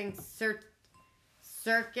something circuit.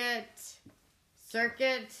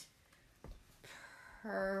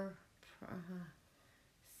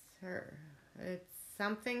 It's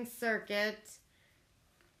something circuit.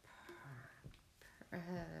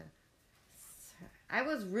 I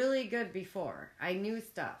was really good before. I knew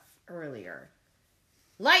stuff earlier.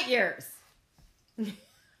 Light years.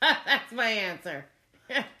 That's my answer.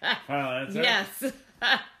 Final answer? Yes.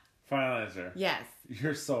 Final answer. Yes.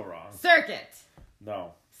 You're so wrong. Circuit.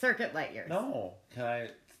 No. Circuit light years. No. Can I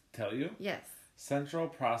tell you? Yes. Central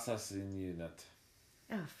Processing Unit.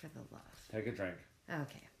 Oh, for the love. Take a drink.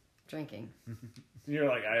 Okay. Drinking. You're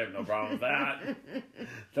like, I have no problem with that.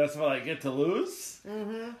 That's what I get to lose?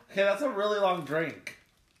 Mm-hmm. Okay, that's a really long drink.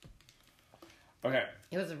 Okay.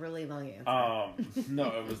 It was a really long answer. No,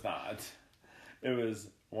 it was not. It was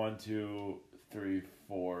 1, 2, 3,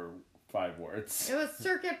 4, 5 words. It was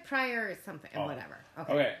circuit prior something. Oh. Whatever.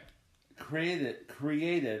 Okay. Okay.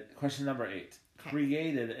 Created, question number 8. Okay.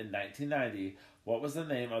 Created in 1990, What was the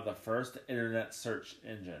name of the first internet search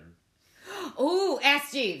engine? Ooh,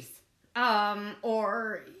 Ask Jeeves.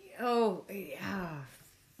 Or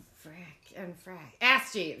frack and frack.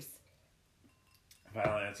 Ask Jeeves.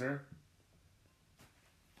 Final answer?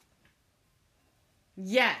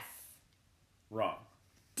 Yes. Wrong.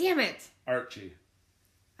 Damn it. Archie.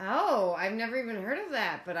 Oh, I've never even heard of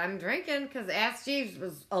that, but I'm drinking because Ask Jeeves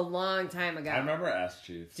was a long time ago. I remember Ask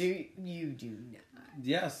Jeeves. Do you do not?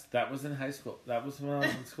 Yes, that was in high school. That was when I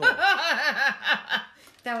was in school.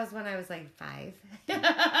 That was when I was like 5.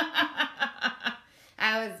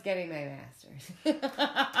 I was getting my master's.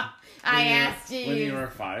 I asked Jeeves. When you were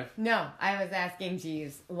 5? No, I was asking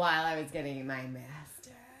Jeeves while I was getting my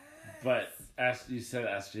master's. But you said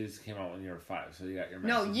Ask Jeeves came out when you were 5, so you got your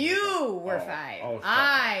No, master's. you were 5. Oh,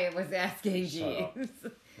 I was asking Shut up. Jeeves.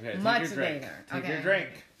 Okay, take Much your drink. later. Take Okay. your drink.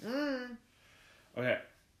 Mm. Okay.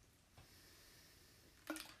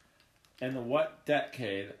 In what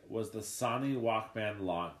decade was the Sony Walkman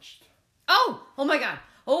launched? Oh my God.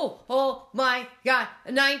 Oh my God.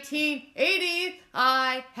 1980.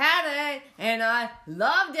 I had it and I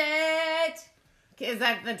loved it. Is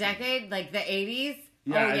that the decade? Like the 80s?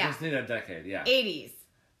 Yeah, Oh, I just need a decade. Yeah. 80s.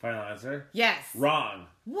 Final answer? Yes. Wrong.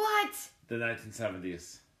 What? The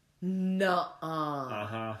 1970s. Nuh-uh.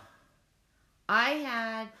 Uh-huh. I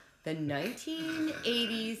had the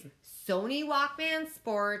 1980s Sony Walkman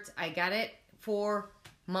Sport. I got it for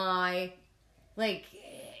my,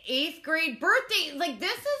 8th grade birthday.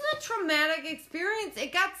 This is a traumatic experience.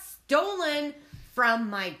 It got stolen from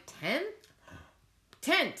my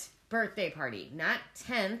 10th birthday party. Not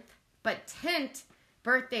 10th, but 10th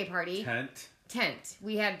birthday party. Tent.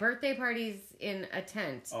 We had birthday parties in a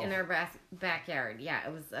tent in our backyard. Yeah,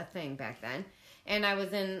 it was a thing back then. And I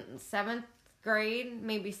was in 7th grade,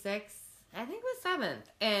 maybe 6th. I think it was 7th.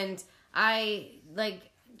 And I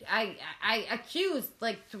accused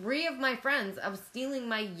 3 of my friends of stealing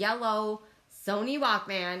my yellow Sony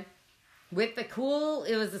Walkman with the cool,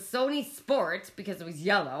 it was a Sony Sport because it was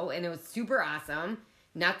yellow and it was super awesome.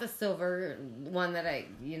 Not the silver one that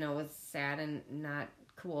was sad and not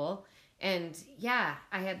cool. And yeah,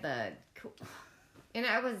 I had the cool, and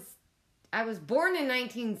I was born in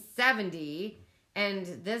 1970, and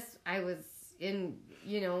I was in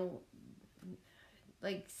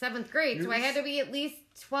 7th grade, so I had to be at least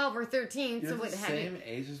 12 or 13. You're so the it had same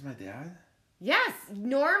age as my dad? Yes,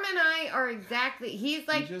 Norm and I are exactly. He's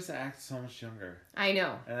You just act so much younger. I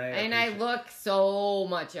know, and I look so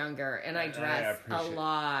much younger, and I dress a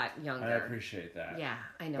lot younger. I appreciate that. Yeah,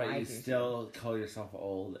 I know. But you still call yourself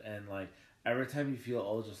old, and every time you feel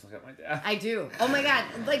old, just look at my dad. I do. Oh my God!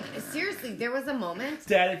 Seriously, there was a moment.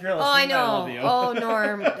 Dad, if you're listening, I know. I love you. Oh,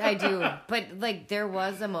 Norm, I do. But there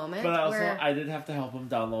was a moment. But also, where... I did have to help him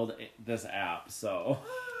download this app, so.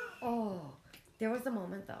 Oh, there was a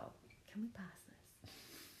moment though. Can we pause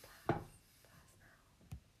this?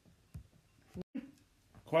 Pause.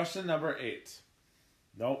 Question number 8.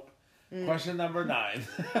 Nope. Question number 9.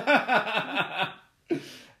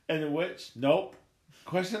 In which? Nope.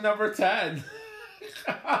 Question number 10.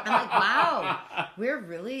 I'm wow, we're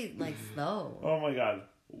really slow. Oh my God.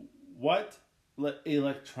 What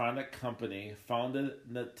electronic company founded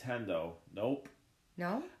Nintendo? Nope.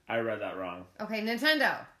 No? I read that wrong. Okay,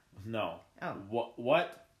 Nintendo. No. Oh.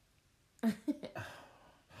 What?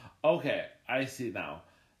 Okay, I see now.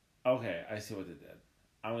 Okay, I see what they did.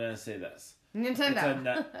 I'm going to say this.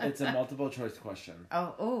 Nintendo. It's a multiple choice question.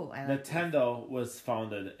 Oh, I like Nintendo was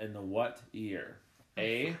founded in what year?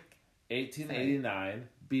 A, 1889.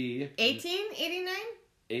 B, 1889?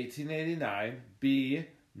 1889. B,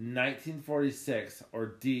 1946.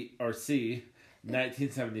 Or C,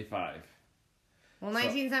 1975. Well,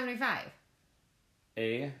 1975.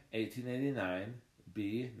 A, 1889.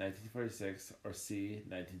 B, 1946. Or C,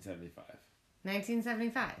 1975.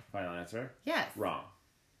 1975. Final answer? Yes. Wrong.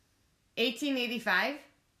 1885?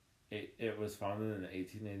 It was founded in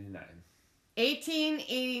 1889.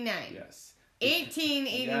 1889. Yes.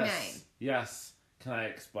 1889. Yes. Can I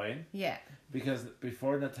explain? Yeah. Because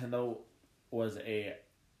before Nintendo was a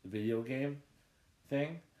video game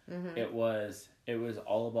thing, it was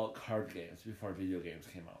all about card games before video games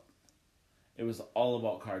came out. It was all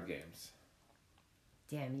about card games.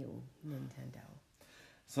 Damn you, Nintendo.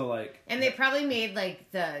 So and they probably made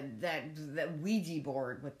the Ouija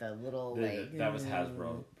board with the little that was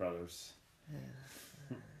Hasbro Brothers.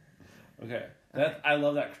 Okay. I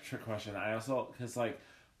love that trick question. I also because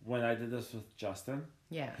when I did this with Justin,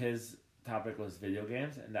 his topic was video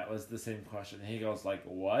games, and that was the same question. And he goes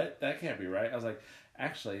 "What? That can't be right." I was like,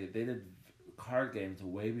 "Actually, they did card games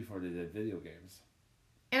way before they did video games."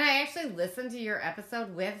 And I actually listened to your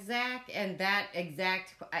episode with Zach, and that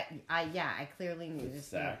exact, I clearly knew this.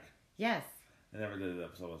 Zach? Yes. I never did an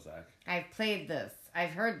episode with Zach. I've played this.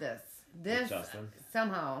 I've heard this. This, Justin?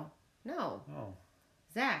 somehow. No. Oh.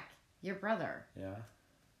 Zach, your brother. Yeah?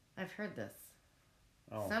 I've heard this.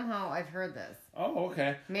 Oh. Somehow I've heard this. Oh,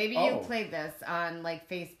 okay. Maybe you played this on, like,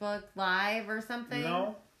 Facebook Live or something?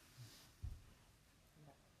 No.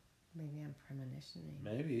 Maybe I'm premonitioning.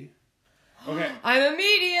 Maybe. Okay. I'm a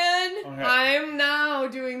median. Okay. I'm now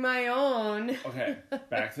doing my own. Okay.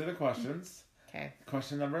 Back to the questions. Okay.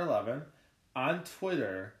 Question number 11. On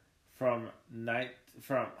Twitter oh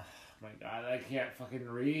my God, I can't fucking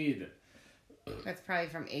read. That's probably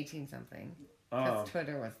from 18 something. Because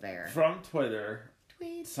Twitter was there. From Twitter.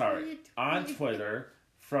 Tweet. On Twitter,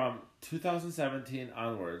 from 2017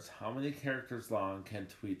 onwards, how many characters long can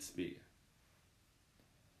tweets be?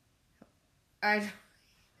 What's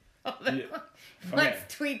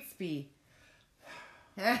tweets be?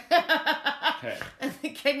 Okay.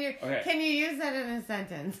 Can you use that in a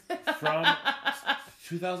sentence? From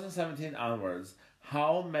 2017 onwards,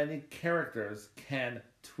 how many characters can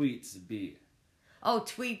tweets be? Oh,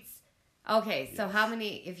 tweets. Okay, so how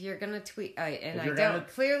many? If you're gonna tweet, and I don't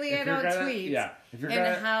tweet. Yeah. If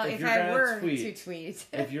I were to tweet,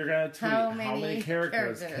 if you're gonna tweet, how many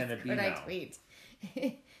characters can it be could now? I tweet?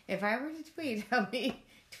 If I were to tweet, how many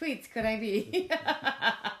tweets could I be?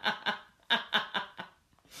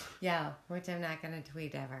 Yeah, which I'm not gonna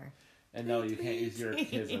tweet ever. And no, you can't use your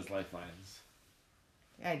kids as lifelines.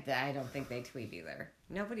 I don't think they tweet either.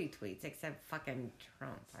 Nobody tweets except fucking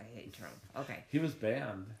Trump. I hate Trump. Okay. He was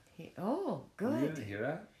banned. Good. You didn't hear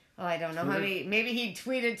that? Oh, I don't know how many. Maybe he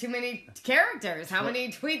tweeted too many characters. How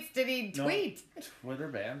many tweets did he tweet? No, Twitter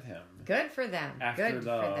banned him. Good for them. After Good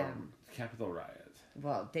the for them. Capitol riot.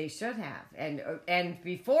 Well, they should have, and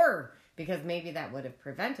before, because maybe that would have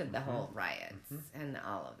prevented the whole riots and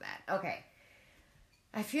all of that. Okay.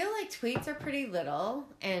 I feel like tweets are pretty little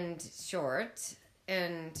and short.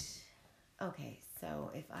 And okay,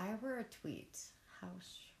 so if I were a tweet, how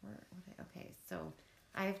short would I? Okay, so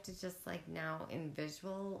I have to just like now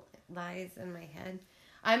visualize in my head.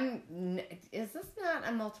 Is this not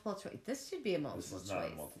a multiple choice? This should be a multiple choice. This is not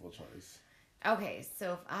a multiple choice. Okay,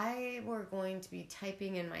 so if I were going to be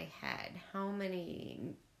typing in my head, how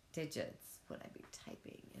many digits would I be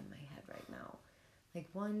typing in my head right now? Like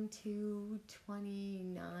 1, 2,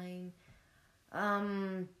 29.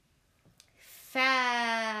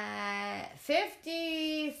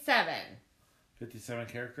 57. 57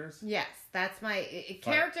 characters? Yes, that's my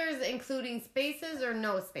characters, including spaces or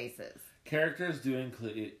no spaces. Characters do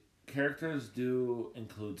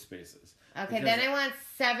include spaces. Okay, then I want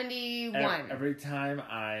 71. Every time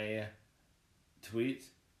I tweet,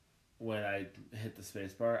 when I hit the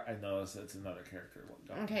space bar, I notice it's another character.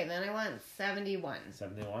 Okay, then I want 71.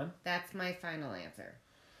 71? That's my final answer.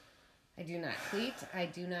 I do not tweet. I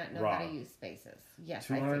do not know Wrong. how to use spaces. Yes,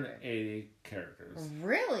 280 characters.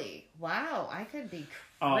 Really? Wow, I could be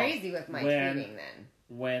crazy with my tweeting then.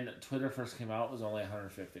 When Twitter first came out, it was only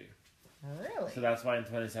 150. Really? So that's why in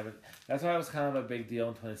 2017, that's why it was kind of a big deal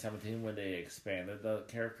in 2017 when they expanded the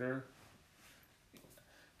character.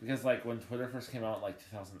 Because like when Twitter first came out in like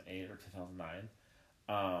 2008 or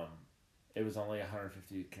 2009, it was only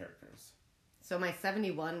 150 characters. So my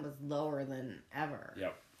 71 was lower than ever.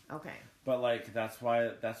 Yep. Okay. But like that's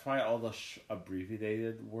why all the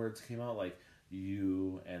abbreviated words came out, like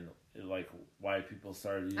you and like why people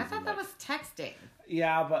started using. I thought that was texting.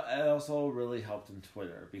 Yeah, but it also really helped in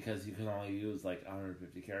Twitter because you can only use like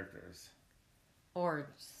 150 characters. Or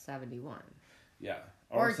 71. Yeah.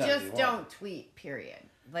 Or 71. just don't tweet. Period.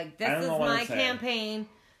 Like this is my campaign.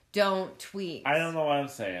 Don't tweet. I don't know what I'm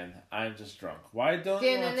saying. I'm just drunk. Why don't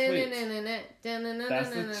you want to tweet?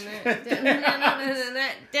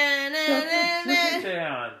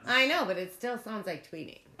 I know, but it still sounds like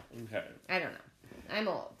tweeting. Okay. I don't know. I'm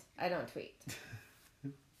old. I don't tweet.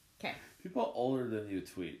 Okay. People older than you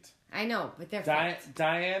tweet. I know, but they're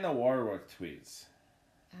Diana Warwick tweets.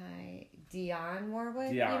 Dionne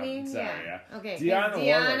Warwick, you mean? Sorry, yeah. Okay.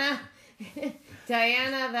 Diana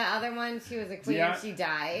Diana, the other one, she was a queen. She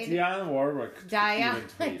died. Dionne Warwick. Yeah.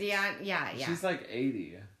 She's like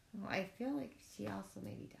 80. Well, I feel like she also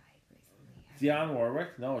maybe died recently. Dionne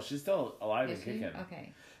Warwick? No, she's still alive and kicking.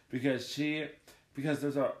 Okay. Because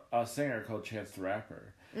there's a singer called Chance the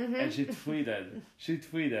Rapper, and she tweeted,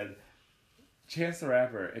 Chance the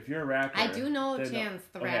Rapper, if you're a rapper... I do know Chance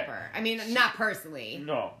the Rapper. I mean, not personally.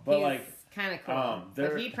 No, but he's like... kind of cool.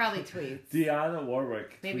 But he probably tweets. Dionne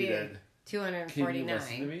Warwick maybe tweeted... 249. Can you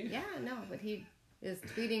listen to me? Yeah, no, but he is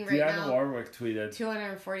tweeting right Dionne now. Warwick tweeted.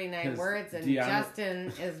 249 'Cause words, and Dionne-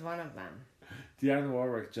 Justin is one of them. Dionne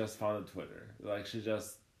Warwick just founded Twitter. Like, she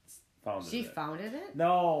just founded She it. founded it?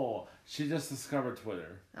 No, she just discovered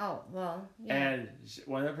Twitter. Oh, well, yeah. And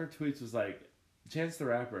one of her tweets was like, Chance the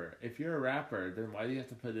Rapper, if you're a rapper, then why do you have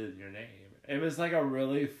to put it in your name? It was like a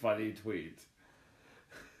really funny tweet.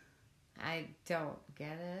 I don't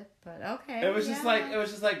get it, but okay. It was just like,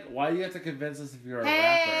 why do you have to convince us if you're a rapper?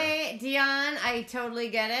 Hey, Dion, I totally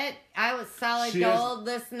get it. I was solid gold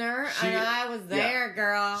listener, and I was there,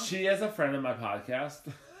 girl. She is a friend of my podcast.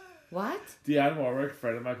 What? Dionne Warwick,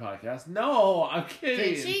 friend of my podcast. No, I'm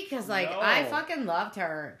kidding. Did she? Because, like, No. I fucking loved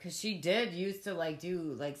her. Because she did used to, like,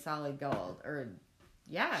 do, like, solid gold. Or,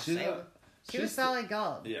 yeah, she was solid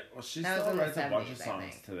gold. Yeah, well, she That was still in the writes a bunch of 70s, I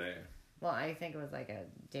songs think. today. Well, I think it was, like, a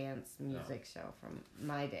dance music show from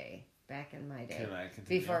my day. Back in my day. Can I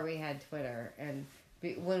continue? Before we had Twitter. And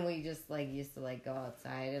when we just, like, used to, like, go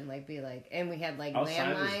outside and, like, be, like... And we had, like,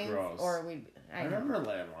 Outside is landlines. gross. Or we... I remember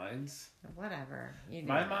landlines. Whatever. You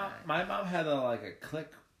My do mom, that. my mom had a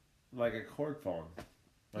click, like a cord phone.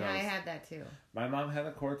 when Yeah, I was- had that, too. My mom had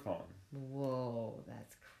a cord phone. Whoa,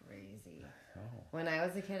 that's crazy. Oh. When I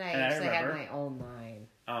was a kid, I And I actually had remember- my own line.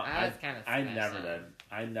 I I was kind of I never did.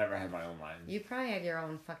 I never had my own line. You probably had your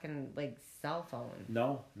own fucking, like, cell phone.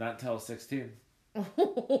 No, not till 16.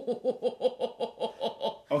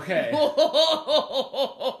 Okay. Okay.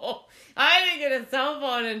 I didn't get a cell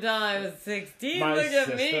phone until I was 16. My Look at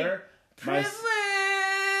me. sister, Privilege!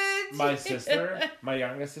 my sister, my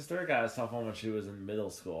youngest sister got a cell phone when she was in middle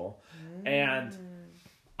school. And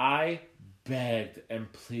I begged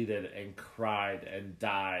and pleaded and cried and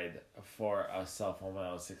died for a cell phone when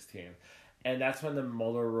I was 16. And that's when the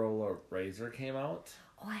Motorola Razr came out.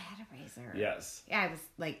 Oh, I had a Razr. Yes. Yeah, I was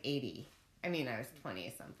like 80. I mean, I was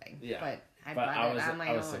 20 something. Yeah. But I bought it on my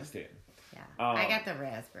I was own. 16. Yeah. Um, I got the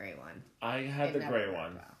raspberry one. I had It the never gray worked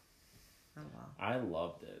one. well. Oh, well. I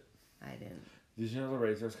loved it. I didn't. Did you know the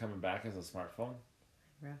Razr's coming back as a smartphone?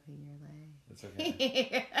 Rubbing your leg. It's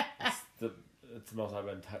okay. It's the most I've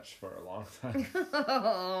been touched for a long time.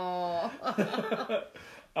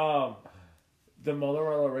 Oh. The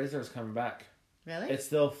Motorola Razr is coming back. Really? It's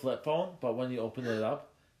still a flip phone, but when you open it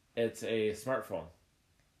up, it's a smartphone.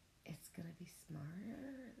 It's gonna be smarter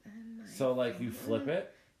than my So like you phone. flip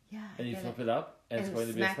it Yeah. and you get flip it up, and it's going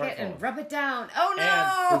to be a smack smartphone. it and rub it down. Oh no!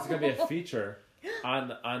 And there's gonna be a feature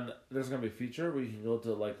on there's gonna be a feature where you can go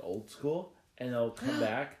to like old school and it'll come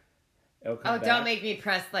back. It'll come back. Don't make me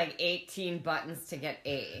press like 18 buttons to get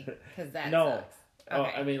A, because that No. sucks. Oh,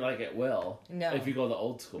 Okay. I mean like it will. No. If you go to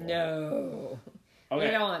old school. No. Okay.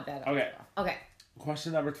 We don't want that. Okay. Okay.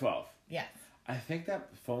 Question number 12. Yes. I think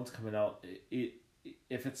that phone's coming out. If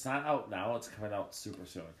it's not out now, it's coming out super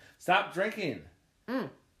soon. Stop drinking.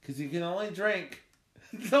 Because you can only drink.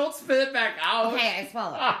 Don't spit it back out. Okay, I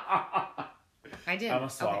swallowed. I did. I'm a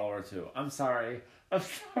swallower too. I'm sorry. I'm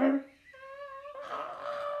sorry.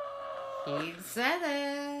 He said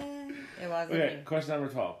it. It wasn't Okay, me. question number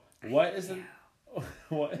 12. What is the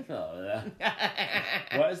what is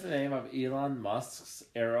the name of Elon Musk's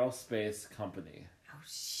aerospace company? Oh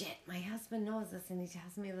shit, my husband knows this and he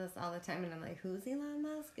tells me this all the time and I'm like, who's Elon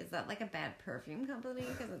Musk? Is that like a bad perfume company?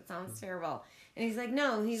 Because it sounds terrible. And he's like,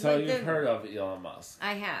 no, he's So like you've heard of Elon Musk.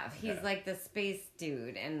 I have. He's Okay. like the space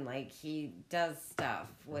dude and like he does stuff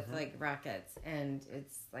with Mm-hmm. like rockets and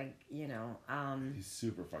it's like, He's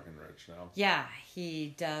super fucking rich now. yeah,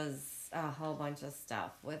 he does a whole bunch of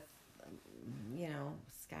stuff with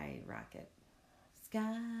skyrocket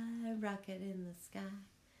in the sky,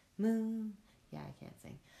 moon. Yeah, I can't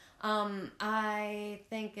sing. I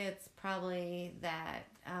think it's probably that.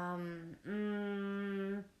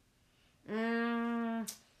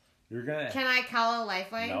 You're gonna. Can I call a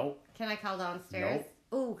lifeline? Nope. Can I call downstairs?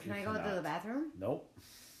 Ooh, can You I go to cannot. the bathroom? Nope.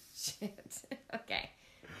 Shit. Okay.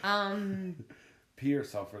 Pee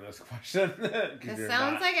yourself for this question. This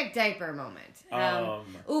sounds like a diaper moment.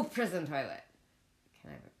 Ooh, prison toilet.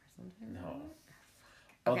 Can I have a prison toilet? No.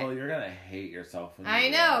 Okay. Although you're gonna hate yourself when you I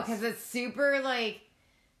do know, this. because it's super like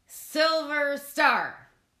silver star.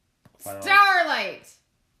 Final Starlight.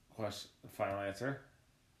 Question. Final answer.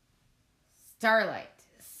 Starlight.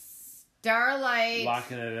 Starlight.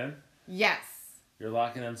 Locking it in. Yes. You're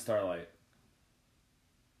locking in Starlight.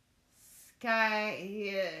 Sky.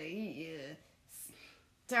 Yeah.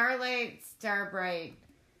 Starlight. Starbright.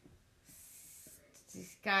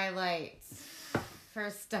 Skylight.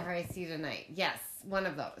 First star I see tonight. Yes, one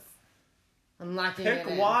of those. I'm locking it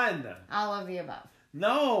Pick in. one. All of the above.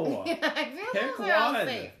 No. I feel Pick those are all one.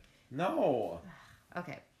 safe. No.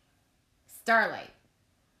 Okay. Starlight.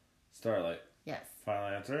 Starlight. Yes. Final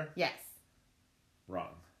answer. Yes.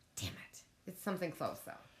 Wrong. Damn it. It's something close,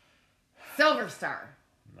 though. Silver Star.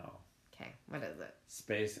 No. Okay, what is it?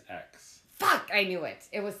 SpaceX. Fuck, I knew it.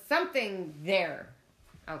 It was something there.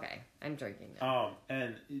 Okay, I'm drinking now.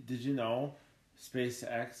 And did you know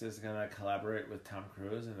SpaceX is going to collaborate with Tom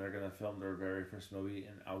Cruise and they're going to film their very first movie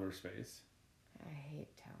in outer space? I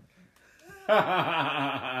hate Tom Cruise.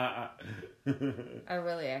 I I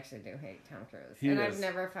really actually do hate Tom Cruise. I've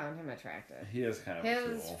never found him attractive. He is kind of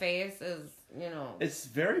His cool. face is, It's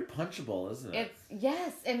very punchable, isn't it?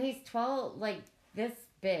 Yes, and he's 12, like, this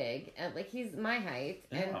big. And, like, he's my height.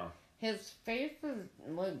 Yeah. And his face is,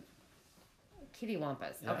 like, kitty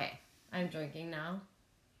wampus. Yeah. Okay, I'm drinking now.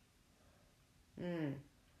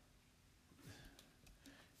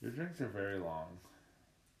 Your drinks are very long.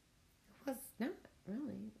 It was not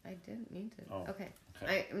really. I didn't mean to. Oh, Okay.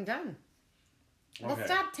 okay. I'm done. Well, Okay.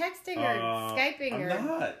 stop texting or Skyping I'm or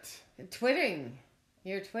not. Twittering.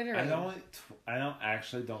 You're Twittering. I don't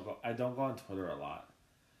go on Twitter a lot.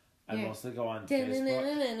 I Yeah. mostly go on Facebook.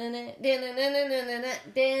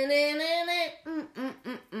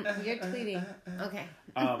 You're tweeting. Okay.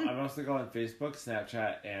 I mostly go on Facebook,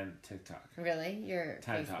 Snapchat, and TikTok. Really? You're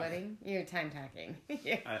Time face talk. splitting? You're time talking. I'm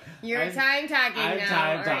time talking I'm now.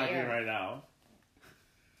 time talking here. right now.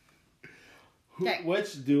 Okay.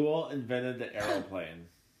 Which duel invented the aeroplane?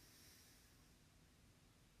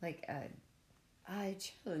 Like, I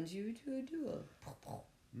challenge you to a duel.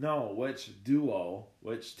 No, which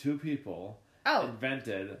two people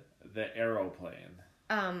invented the aeroplane?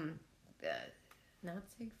 Not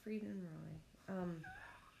Siegfried and Roy.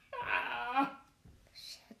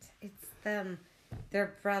 Shit, it's them.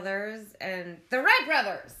 They're brothers and the Wright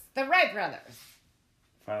brothers. The Wright brothers.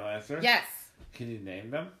 Final answer? Yes. Can you name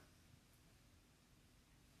them?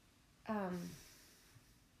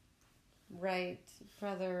 Wright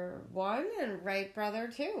brother 1 and Wright brother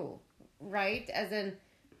 2. Wright as in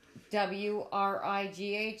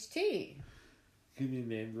WRIGHT. Can you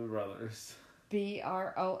name the brothers?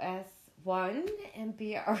 BROS 1 and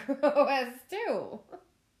BROS 2.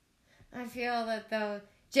 I feel that the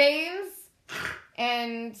James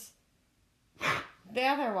and the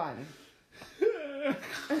other one.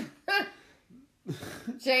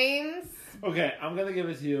 James. Okay, I'm gonna give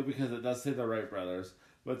it to you because it does say the Wright brothers,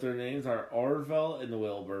 but their names are Orville and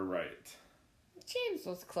Wilbur Wright. James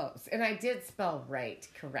was close, and I did spell right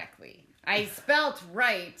correctly. I spelt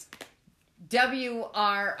right,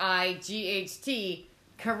 WRIGHT,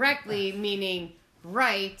 correctly, meaning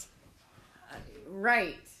right,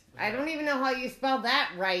 right. I don't even know how you spell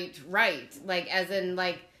that right, like as in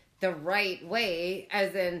like the right way,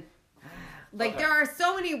 as in like there are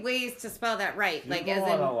so many ways to spell that right, like as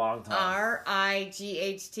in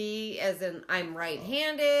RIGHT, as in I'm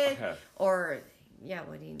right-handed, or yeah.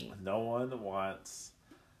 What do you need? No one wants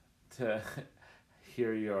to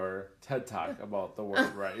hear your TED Talk about the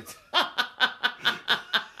word right.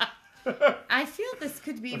 I feel this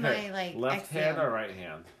could be my like left hand or right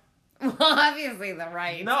hand? Well, obviously the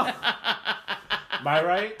right. No. My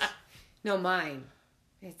right? No, mine.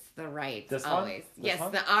 It's the right. This always. One? Yes,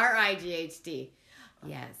 one? the RIGHT.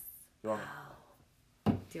 Yes. Wrong.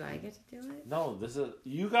 Do I get to do it? No,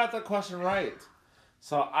 you got the question right.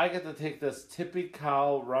 So I get to take this Tippy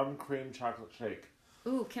Cow rum cream chocolate shake.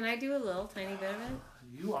 Ooh, can I do a little tiny bit of it?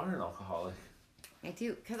 You are an alcoholic. I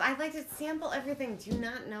do, because I like to sample everything. Do you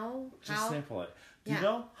not know how? Just sample it. Do you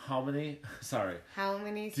know how many? Sorry. How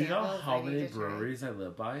many? Do you know how many breweries I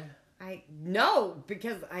live by? No,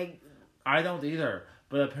 because I don't either,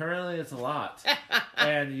 but apparently it's a lot,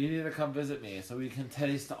 and you need to come visit me so we can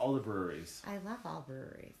taste all the breweries. I love all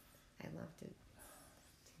breweries. I love to.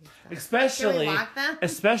 Especially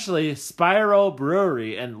Spyro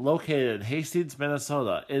Brewery, and located in Hastings,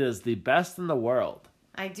 Minnesota. It is the best in the world.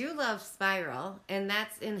 I do love Spiral, and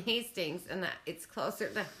that's in Hastings, and it's closer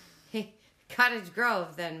to Cottage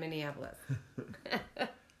Grove than Minneapolis.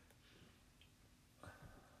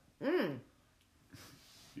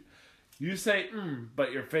 You say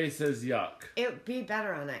but your face says yuck. It would be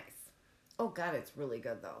better on ice. Oh God, it's really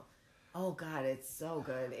good though. Oh God, it's so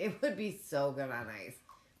good. It would be so good on ice.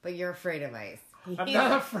 But you're afraid of ice. I'm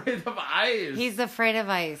not afraid of ice. He's afraid of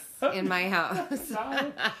ice in my house.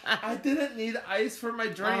 I didn't need ice for my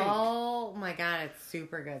drink. Oh my God, it's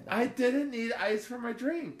super good though. I didn't need ice for my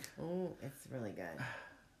drink. Ooh, it's really good.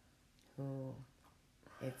 Ooh,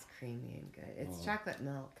 it's creamy and good. It's chocolate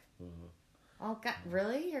milk. Oh God,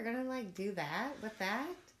 really? You're gonna like do that with that?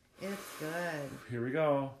 It's good. Here we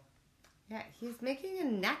go. Yeah, he's making a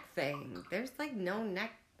neck thing. There's like no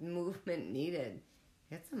neck movement needed.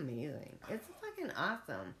 It's amazing. It's fucking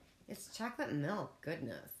awesome. It's chocolate milk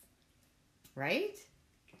goodness. Right?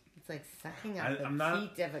 It's like sucking up I'm the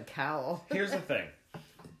not- teat of a cow. Here's the thing.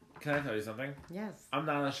 Can I tell you something? Yes. I'm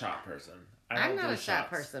not a shot person. I'm not do a shot shots.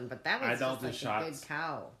 person, but that was I don't just do like shots. a good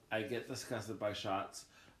cow. I get disgusted by shots.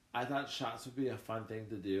 I thought shots would be a fun thing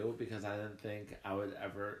to do because I didn't think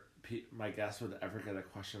my guests would ever get a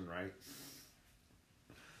question right.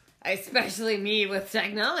 Especially me with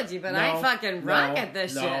technology, but No, I fucking rock no, at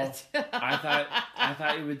this no. shit. I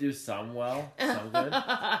thought you would do some good.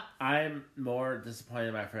 I'm more disappointed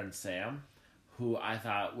in my friend Sam, who I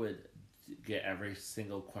thought would get every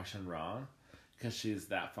single question wrong because she's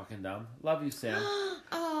that fucking dumb. Love you, Sam.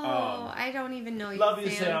 I don't even know you, love you,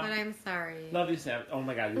 Sam, Sam. but I'm sorry. Love you, Sam. Oh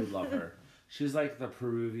my god, you would love her. She's like the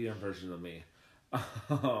Peruvian version of me.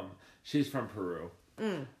 She's from Peru.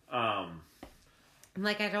 I'm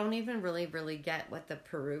like, I don't even really get what the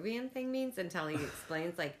Peruvian thing means until he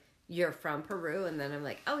explains, like, you're from Peru, and then I'm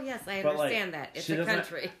like, oh yes, I But, like, understand that. It's she a doesn't-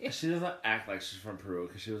 country. She doesn't act like she's from Peru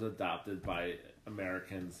because she was adopted by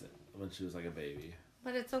Americans when she was like a baby.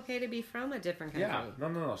 But it's okay to be from a different country. Yeah,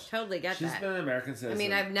 no. Totally get She's that. been an American citizen. I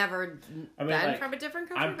mean, I've never been like, from a different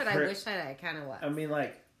country, I'm but I wish that I kind of was. I mean,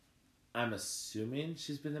 like, I'm assuming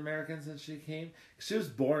she's been American since she came. She was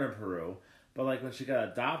born in Peru, but like when she got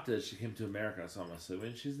adopted, she came to America. So I'm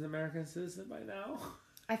assuming she's an American citizen by now.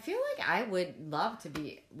 I feel like I would love to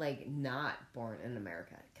be, like, not born in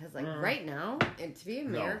America. Because, like, right now, and to be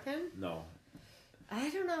American, No. I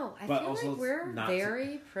don't know. I But feel also like we're not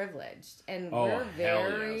very privileged. And Oh, we're hell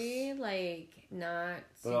very, like, not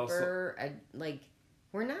But also- super, like,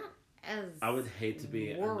 we're not as I would hate to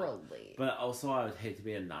be worldly. but also I would hate to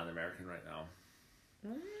be a non-American right now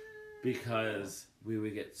because we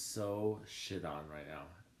would get so shit on right now.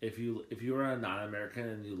 If you were a non-American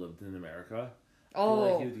and you lived in America, I feel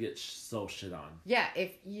like you would get so shit on. Yeah,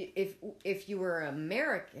 if you were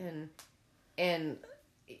American and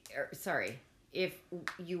if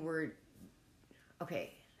you were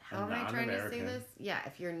how am I trying to say this? Yeah,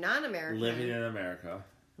 if you're non-American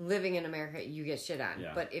Living in America, you get shit on.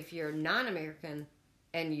 Yeah. But if you're non-American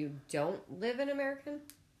and you don't live in America,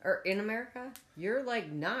 you're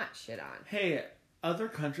like not shit on. Hey, other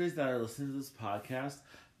countries that are listening to this podcast,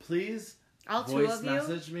 please All two voice of you?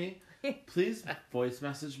 message me. Please voice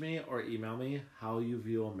message me or email me how you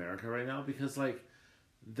view America right now because like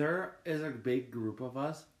there is a big group of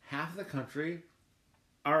us. Half the country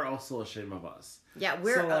are also ashamed of us. Yeah,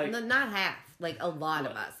 we're So, like, not half. Like a lot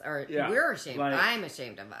of us are. Yeah, we're ashamed. like- I'm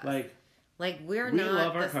ashamed of us. Like we're we not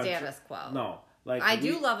love the our country. status quo. No, like I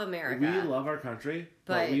do love America. We love our country,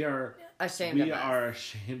 but But we are ashamed of us.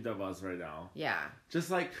 ashamed of us right now. Yeah.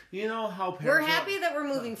 Just like you know how We're parents happy that we're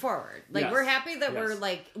moving forward. Like Yes. we're happy that Yes. we're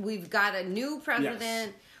like we've got a new president. Yes.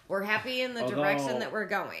 We're happy in the Although- direction that we're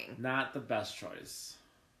going. not the best choice.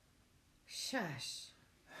 Shush.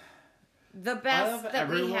 The best that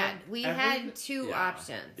we had two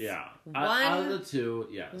options. Yeah, One out of the two,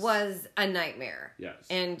 yes, was a nightmare. yes,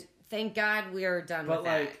 And thank God we are done but with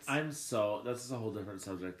like that. this is a whole different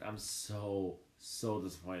subject. I'm so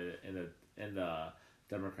disappointed in the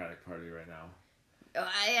Democratic Party right now.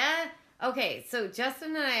 Okay, so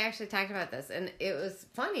Justin and I actually talked about this, and it was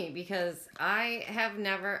funny because I have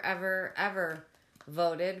never, ever, ever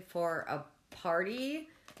voted for a party.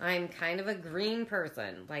 I'm kind of a green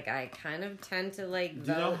person. Like, I kind of tend to, like, vote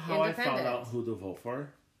Do you know how I independent. found out who to vote for?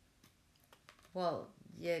 Well,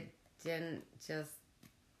 you didn't just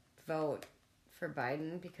vote for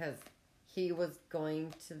Biden because he was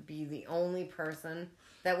going to be the only person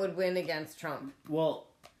that would win against Trump. Well,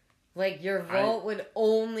 Like, your vote would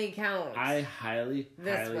only count I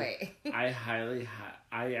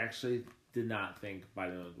actually did not think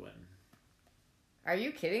Biden would win. Are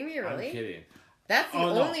you kidding me, really? I'm kidding. That's the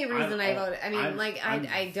no, only reason I voted. I mean,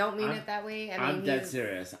 I don't mean I'm- it that way. I mean, I'm dead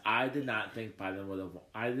serious. I did not think Biden would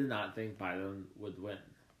win.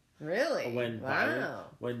 Really? When Wow.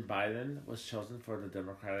 Biden was chosen for the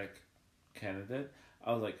Democratic candidate,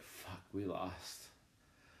 I was like, "Fuck, we lost."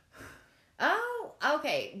 Oh,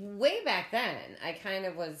 okay. Way back then, I kind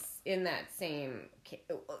of was in that same.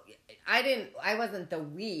 I wasn't the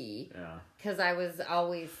we Yeah. because I was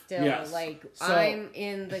always still Yes. like So, I'm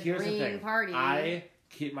in the Here's Green the thing. Party. I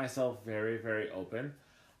keep myself very, very open.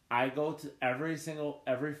 I go to every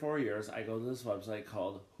 4 years. I go to this website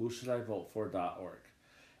called WhoShouldIVoteFor.org,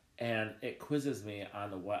 and it quizzes me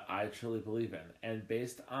on what I truly believe in. And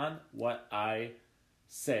based on what I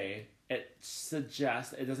say, it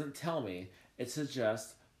suggests. It doesn't tell me. It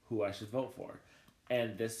suggests who I should vote for.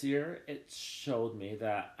 And this year, it showed me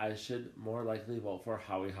that I should more likely vote for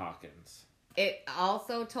Howie Hawkins. it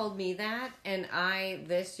also told me that, and I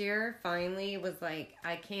this year finally was like,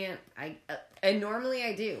 I can't. And normally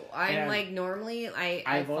I do. Normally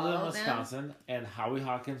I voted follow in Wisconsin, and Howie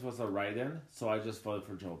Hawkins was a write-in, so I just voted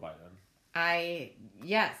for Joe Biden.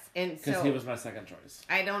 Yes, and so because he was my second choice.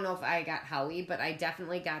 I don't know if I got Howie, but I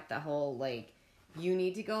definitely got the whole like, you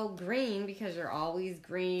need to go green because you're always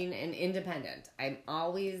green and independent. I'm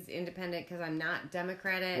always independent because I'm not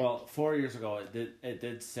Democratic. Well, 4 years ago, it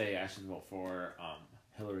did say I should vote for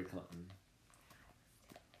Hillary Clinton.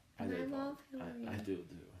 I love Hillary. I do.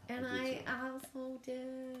 And I also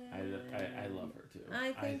did. I love her too.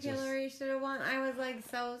 I think Hillary should have won. I was like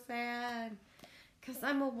so sad. Because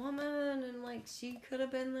I'm a woman and like she could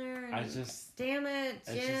have been there. And damn it,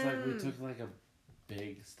 Jim. It's just like we took like a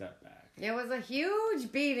big step back. It was a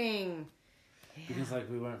huge beating. Because like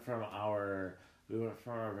we went from our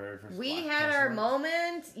very first. We black had president. our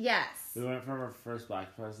moment. Yes. We went from our first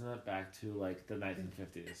black president back to like the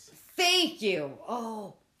 1950s. Thank you.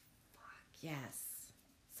 Oh, fuck yes.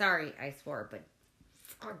 Sorry, I swore, but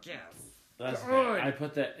fuck yes. That's okay. I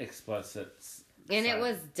put the explicits. And it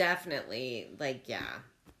was definitely like, yeah.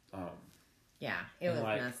 Yeah, it was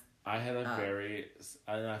like, messed. I had a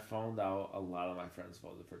and I found out a lot of my friends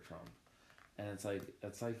voted for Trump. And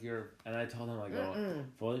it's like you're, and I told them, like,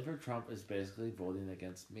 voting for Trump is basically voting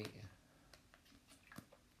against me.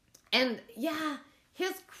 And, yeah,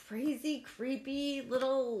 his crazy, creepy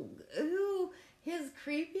little, his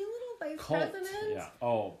creepy little vice president. Yeah.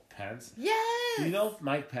 Oh, Pence? Yes! You know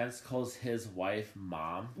Mike Pence calls his wife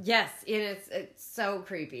mom? Yes, it's so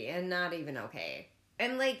creepy and not even okay.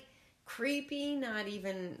 And, like, creepy, not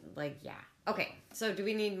even, like, yeah. Okay, so do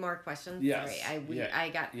we need more questions? Yes. Sorry, we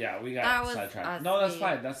got sidetracked. No, that's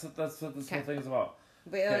fine. That's what this whole thing is about.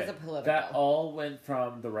 But it was a political. That all went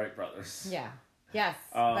from the Wright brothers. Yeah. Yes.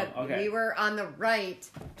 But we were on the right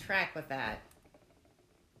track with that.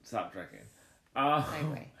 Stop drinking.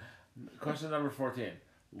 Anyway. Question number 14.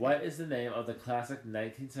 What is the name of the classic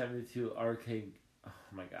 1972 arcade... Oh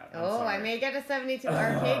my god. I'm sorry. I may get a 72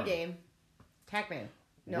 arcade game. Pac-Man.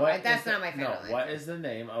 No, that's not my favorite. No, what is the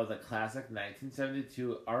name of the classic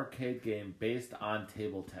 1972 arcade game based on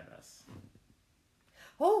table tennis?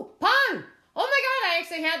 Oh, Pong! Oh my god, I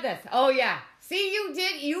actually had this. Oh yeah. See,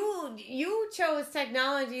 you chose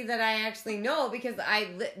technology that I actually know because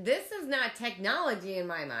this is not technology in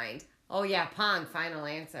my mind. Oh yeah, Pong, final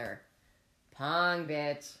answer. Pong,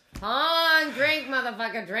 bitch. Pong, drink,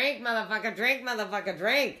 motherfucker, drink, motherfucker, drink, motherfucker,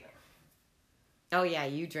 drink. Oh yeah,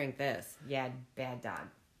 you drink this. Yeah, bad dog.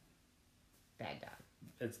 Bad dog.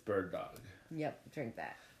 It's bird dog. Yep, drink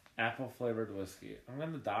that. Apple flavored whiskey. I'm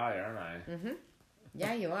gonna die, aren't I? Mm-hmm.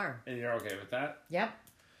 Yeah, you are. And you're okay with that? Yep.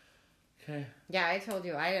 Okay. Yeah, I told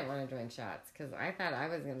you I didn't want to drink shots because I thought I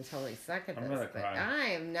was going to totally suck at this. I'm gonna cry. I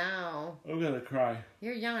am now. I'm gonna cry.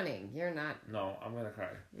 You're yawning. You're not. No, I'm gonna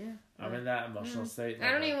cry. Yeah. I'm in that emotional state.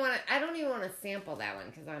 I don't even want to sample that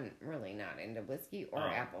one because I'm really not into whiskey or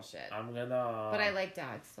apple shit. I'm gonna. But I like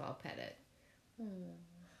dogs, so I'll pet it.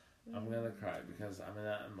 I'm gonna cry because I'm in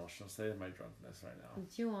that emotional state of my drunkenness right now.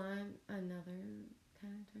 Do you want another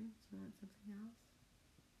kind of drink? Do you want something else?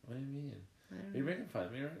 What do you mean? Are you making fun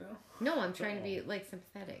of me right now? No, I'm trying to be like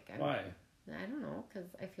sympathetic. Why? I don't know, because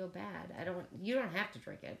I feel bad. You don't have to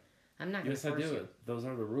drink it. I'm not going to Yes, force I do. you. Those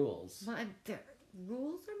are the rules. But the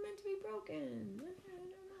rules are meant to be broken. I don't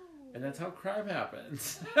know. And that's how crime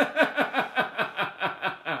happens.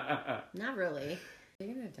 Not really.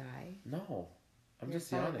 You're going to die. No. You're just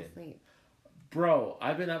falling yawning. asleep. Bro,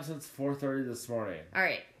 I've been up since 4:30 this morning. All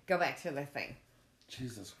right, go back to the thing.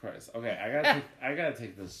 Jesus Christ. Okay, I gotta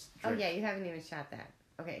take this drink. Oh yeah, you haven't even shot that.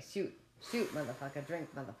 Okay, shoot, motherfucker, drink,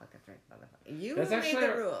 motherfucker, drink, motherfucker. You That's made actually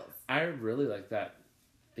the rules. I really like that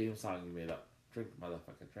theme song you made up. Drink,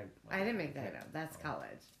 motherfucker, drink. I didn't make that up. That's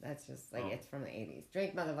college. That's just like it's from the 80s.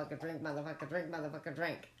 Drink, motherfucker, drink, motherfucker, drink, motherfucker,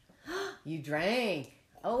 drink. You drank.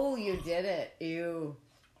 Oh, you did it. Ew.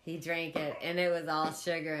 He drank it, and it was all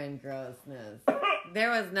sugar and grossness. There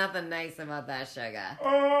was nothing nice about that sugar.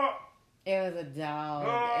 It was a dog,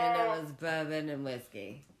 and it was bourbon and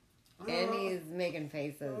whiskey. And he's making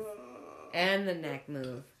faces. And the neck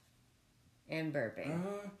move. And burping.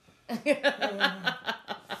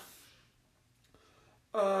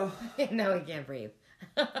 No, he can't breathe.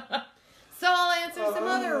 So I'll answer some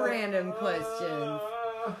other random questions.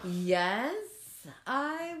 Yes,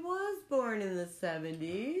 I was born in the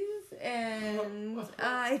 70s, and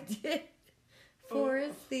I did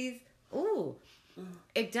forest these. Ooh.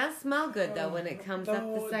 It does smell good, though, when it comes up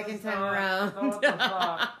the second time around.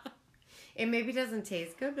 No, it maybe doesn't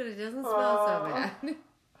taste good, but it doesn't smell so bad.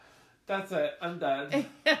 That's it. I'm done.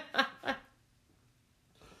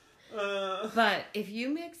 But if you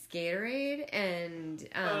mix Gatorade and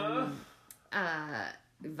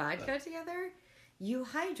vodka together, you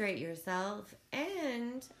hydrate yourself,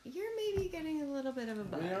 and you're maybe getting a little bit of a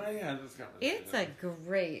buzz. We already had this conversation. It's a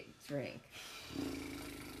great drink.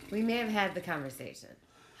 We may have had the conversation.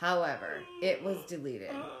 However, it was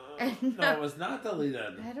deleted. And No, it was not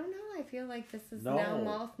deleted. I don't know. I feel like this is No. now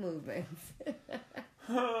mouth movements.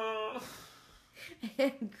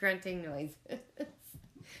 And grunting noises.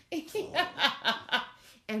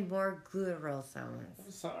 And more guttural sounds.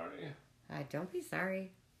 I'm sorry. Don't be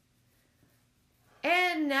sorry.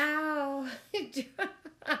 And now,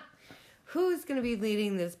 who's going to be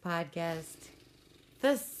leading this podcast?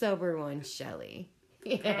 The sober one, Shelley.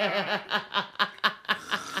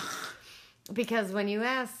 Because when you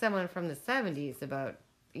ask someone from the 70s about,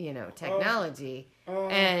 technology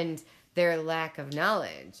and their lack of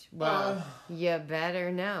knowledge, well, you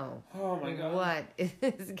better know my God. what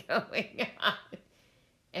is going on.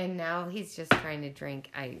 And now he's just trying to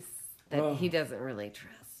drink ice that he doesn't really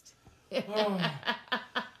trust.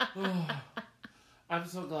 I'm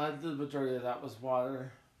so glad the majority of that was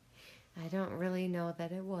water. I don't really know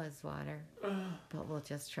that it was water, but we'll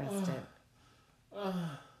just trust it.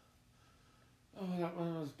 Oh, that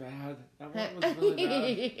one was bad. That one was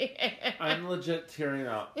really bad. I'm legit tearing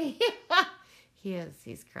up. He is.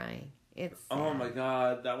 He's crying. It's sad. Oh my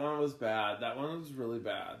God, that one was bad. That one was really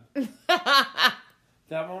bad.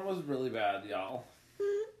 That one was really bad, y'all.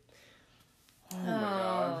 Oh my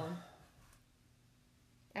God.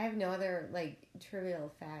 I have no other trivial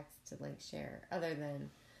facts to share other than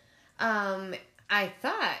I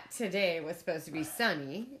thought today was supposed to be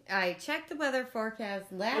sunny. I checked the weather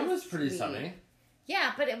forecast last week. It was pretty sunny.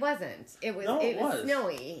 Yeah, but it wasn't. It was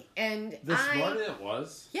snowy. And This morning it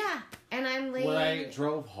was. Yeah, and I'm laying... When I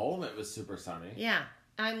drove home, it was super sunny. Yeah,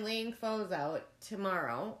 I'm laying clothes out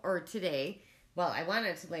tomorrow or today. Well, I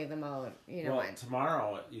wanted to lay them out,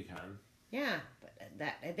 tomorrow you can. Yeah,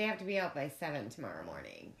 but they have to be out by 7 tomorrow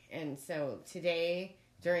morning. And so today,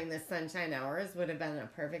 during the sunshine hours, would have been a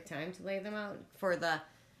perfect time to lay them out for the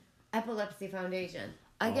Epilepsy Foundation.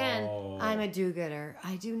 Again, I'm a do-gooder.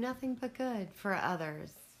 I do nothing but good for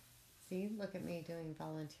others. See, look at me doing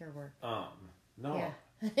volunteer work. No. Yeah.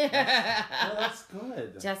 No, that's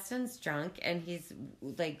good. Justin's drunk, and he's,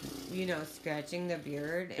 scratching the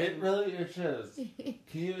beard. And... It really itches. Can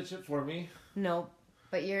you itch it for me? Nope.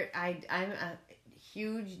 But I'm a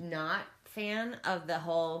huge not fan of the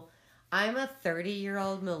whole, I'm a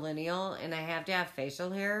 30-year-old millennial, and I have to have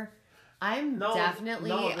facial hair. I'm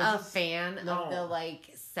definitely a fan of the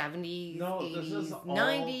 70s, 80s,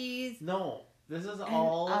 90s. No, this is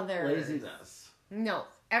all laziness. No,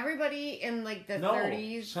 everybody in the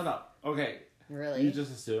 30s. Shut up. Okay. Really? You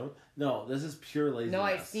just assume? No, this is pure laziness. No,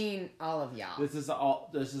 I've seen all of y'all.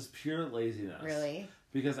 This is pure laziness. Really?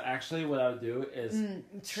 Because actually what I would do is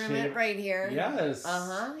trim it right here. Yes.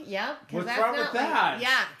 Yep. What's wrong with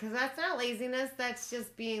that? Because that's not laziness. That's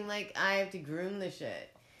just being I have to groom the shit.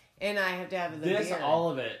 And I have to have the beard.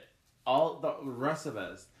 All of it, all the rest of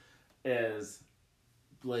it is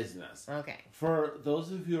laziness. Okay. For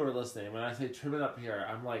those of you who are listening, when I say trim it up here,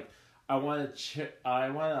 I'm I want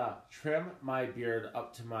to trim my beard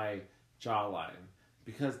up to my jawline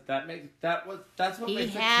because that's what he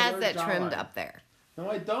makes has it it trimmed up there. No,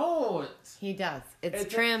 I don't. He does. It's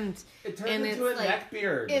trimmed. It turns into a neck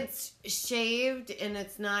beard. It's shaved, and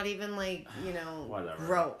it's not even whatever.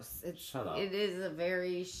 Gross. Shut up. It is a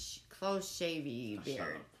very close shavy beard. Shut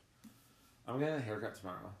up. I'm getting a haircut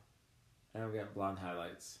tomorrow, and I'm getting blonde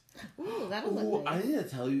highlights. Ooh, that'll look nice. I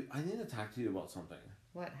need to talk to you about something.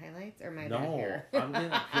 What, highlights or my bad hair? I'm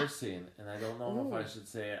getting a piercing, and I don't know if I should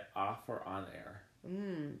say it off or on air.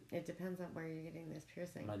 It depends on where you're getting this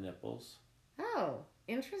piercing. My nipples. Oh,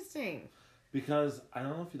 interesting. Because I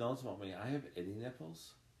don't know if you know this about me. I have itty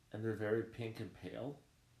nipples, and they're very pink and pale,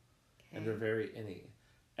 and they're very inny.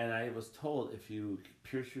 And I was told if you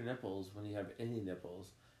pierce your nipples when you have inny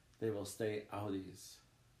nipples, they will stay outies.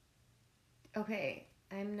 Okay,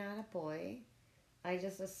 I'm not a boy. I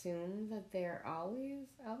just assume that they're always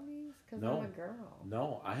outies because I'm a girl.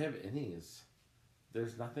 No, I have innies.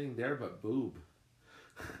 There's nothing there but boob.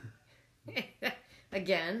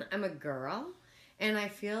 Again, I'm a girl, and I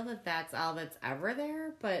feel that that's all that's ever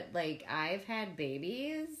there, but, I've had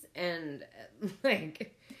babies, and,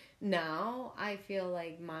 now I feel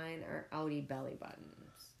like mine are outie belly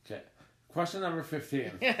buttons. Okay. Question number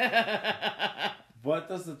 15. What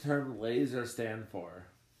does the term laser stand for?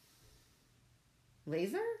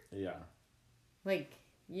 Laser? Yeah.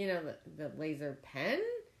 The laser pen?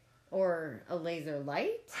 Or a laser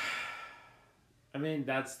light? I mean,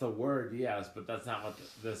 that's the word, yes, but that's not what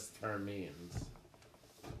this term means.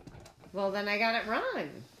 Well, then I got it wrong.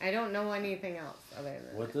 I don't know anything else other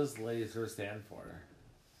than What does laser stand for?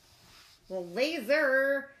 Well,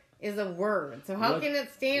 laser is a word, so how can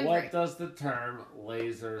it stand for? What does the term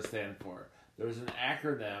laser stand for? There's an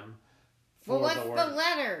acronym for well, what's the word. the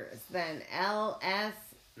letters then?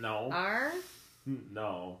 L-S-R?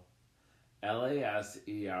 No.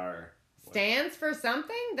 L-A-S-E-R. Stands for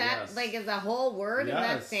something? That Yes. like is a whole word and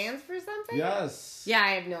that Yes. stands for something? Yes. Yeah, I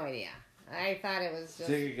have no idea. I thought it was just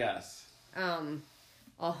Take a guess.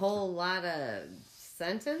 a whole lot of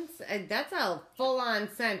sentence. That's a full-on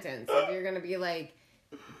sentence. If you're gonna be like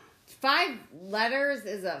 5 letters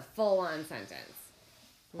is a full-on sentence.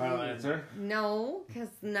 Final answer? No, because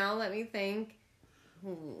now let me think.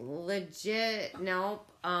 Legit. Nope.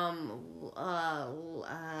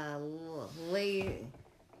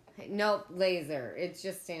 Nope. Laser. It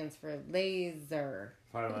just stands for laser.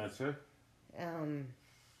 Final answer?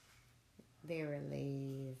 They were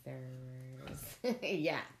lasers.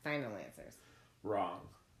 Yeah. Final answers. Wrong.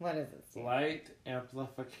 What is it? Stand? Light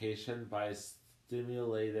amplification by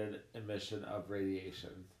stimulated emission of radiation.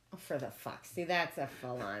 Oh, for the fuck. See, that's a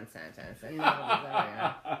full-on sentence. And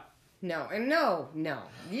no.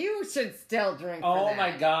 You should still drink for Oh that.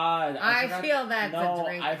 my god. I feel that's a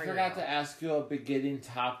drink I for forgot you. to ask you a beginning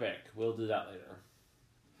topic. We'll do that later.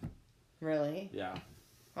 Really? Yeah.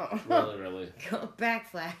 Oh. Really. Go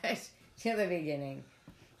backslash to the beginning.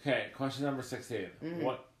 Okay, question number 16. Mm-hmm.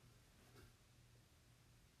 What?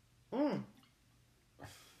 Mm.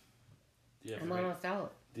 Do you have I'm to make, almost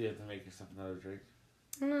out. do you have to make yourself another drink?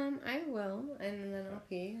 I will, and then I'll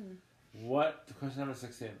pee. And... Question number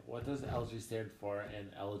 16. What does LG stand for in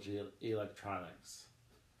LG Electronics?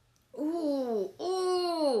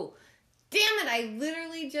 Ooh. Damn it, I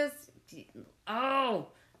literally just... Oh,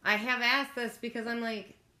 I have asked this because I'm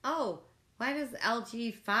like, why does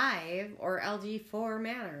LG 5 or LG 4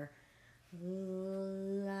 matter?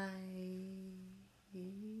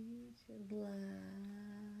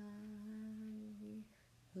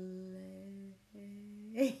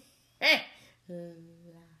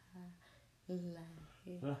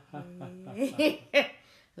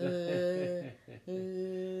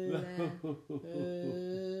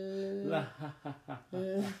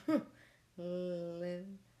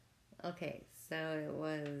 Okay, so it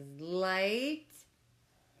was light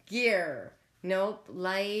gear. Nope,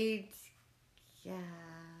 light. Yeah,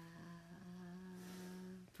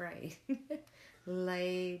 bright.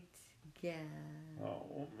 Light. Yeah.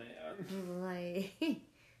 Oh man. Light.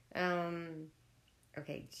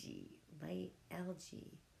 Okay, G. Light LG.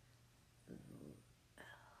 What the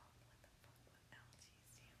fuck would LG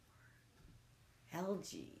stand for?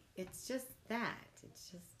 LG. It's just that. It's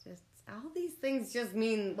just all these things just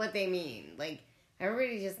mean what they mean. Like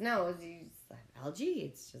everybody just knows. LG.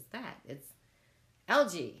 It's just that. It's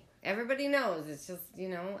LG. Everybody knows. It's just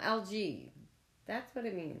LG. That's what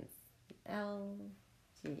it means.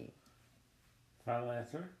 LG. Final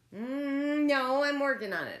answer? No, I'm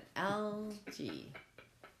working on it. LG.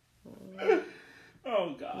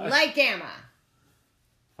 Oh god. Like Gamma.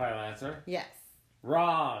 Final answer? Yes.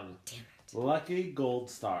 Wrong. Damn it. Lucky Gold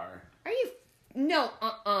Star. Are you... No,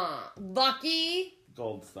 Lucky?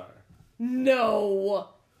 Gold Star. No.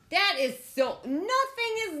 That is so...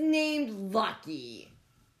 Nothing is named Lucky.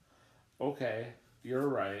 Okay, you're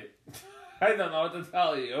right. I don't know what to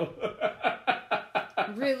tell you.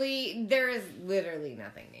 Really? There is literally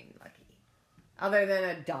nothing named Lucky. Other than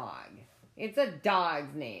a dog. It's a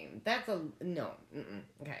dog's name. That's a... No.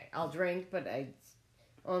 Okay, I'll drink, but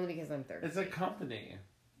only because I'm thirsty. It's a company.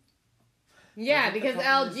 Yeah, Isn't the because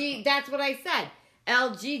company's- LG... That's what I said.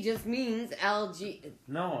 LG just means LG...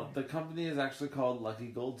 No, the company is actually called Lucky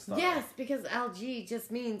Gold Star. Yes, because LG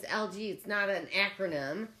just means LG. It's not an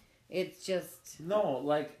acronym. It's just... No,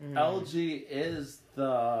 like LG is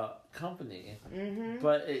the company,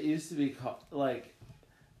 but it used to be called like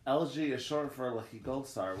LG is short for Lucky Gold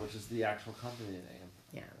Star, which is the actual company name.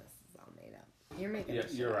 Yeah, this is all made up. You're making Yeah,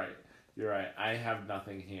 this shit you're up. right. You're right. I have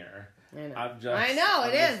nothing here. I know. I'm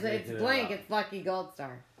it is. just It's making it blank. up. It's Lucky Gold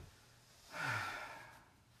Star.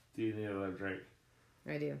 Do you need another drink?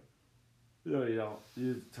 I do. No, you don't.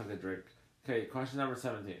 You took a drink. Okay, question number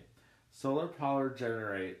 17. Solar power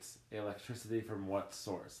generates electricity from what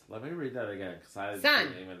source? Let me read that again, because I Sun.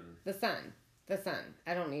 didn't even... The sun. The sun.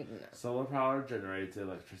 I don't even know. Solar power generates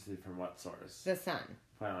electricity from what source? The sun.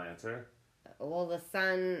 Final answer? Well, the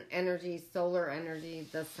sun energy, solar energy,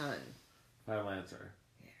 the sun. Final answer?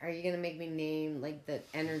 Are you gonna make me name like the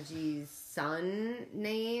energy's sun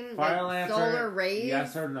name? Final like answer. Solar rays.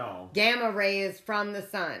 Yes or no? Gamma rays from the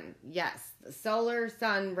sun. Yes. The solar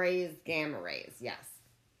sun rays, gamma rays. Yes.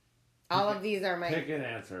 All of these are my. Pick an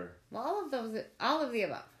answer. Well, all of those. All of the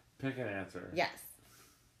above. Pick an answer. Yes.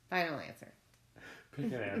 Final answer. Pick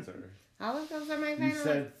an answer. All of those are my final. You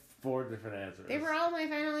said 4 different answers. They were all my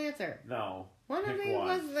final answer. No. One of Pick these one.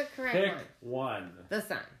 was the correct Pick one. one. The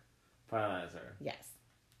sun. Final answer. Yes.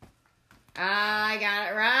 I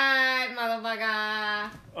got it right,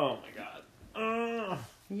 motherfucker. Oh my god.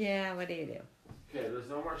 Yeah, what do you do? Okay, there's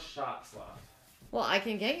no more shots left. Well, I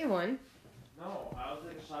can get you one. No, I'll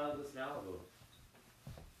take a shot of this Malibu.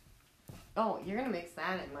 Oh, you're gonna mix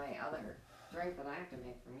that in my other drink that I have to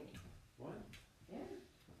make for me. What? Yeah.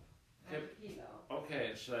 Okay. That's key, though.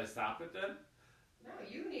 Okay, should I stop it then? No,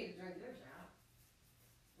 you need to drink your shot.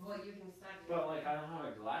 Well, you can stop. But like, I don't have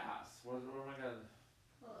a glass. What am I gonna?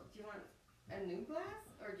 Well, do you want a new glass,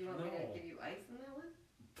 or do you want me to No. give you ice in that one?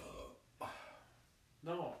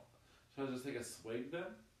 No. Should I just take a swig then?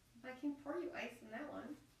 I can pour you ice in that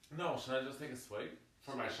one. No. Should I just take a swig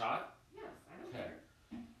for my shot? Yes, I don't Okay.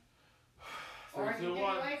 care. Or I 3, can 2, give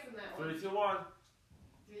 1. you ice in that one. 3, 2, 1.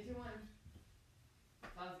 3, 2, 1.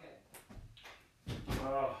 Sounds good.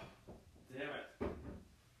 Oh, damn it.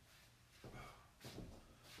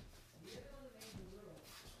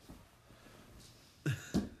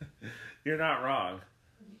 You're not wrong.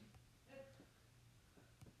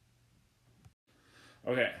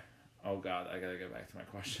 Okay. Oh God, I gotta get back to my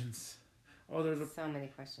questions. Oh, there's a So many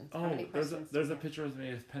questions. How many there's questions a do you picture of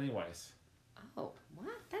me with Pennywise. have? Oh, what?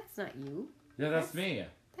 That's not you. Yeah, that's me.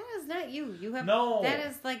 That is not you. You have No. That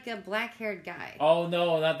is like a black-haired guy. Oh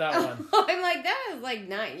no, not that one. I'm like, that is like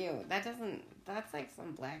not you. That doesn't. That's like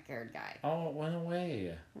some black-haired guy. Oh, it went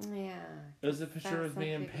away. Yeah. It was a picture That's of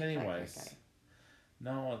me some and creepy black-haired Pennywise. guy.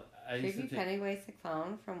 No, I used Creepy to take. Pennywise the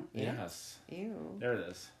clown from. Yes, Ew. there it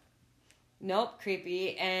is. Nope.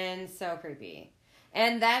 Creepy and so creepy.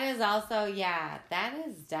 And that is also, yeah, that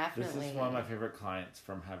is This definitely. is one of my favorite clients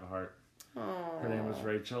from Have a Heart. Oh. Her name was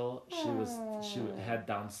Rachel. She Aw. had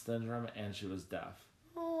Down syndrome and she was deaf.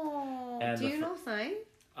 Oh. And Do the you know sign?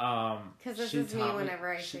 Because this she is me taught whenever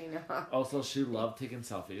I see no. Also, she loved taking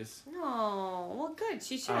selfies. No. Well, good.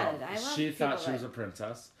 She should. I love She thought people she was a that-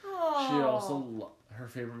 princess. Oh. She also her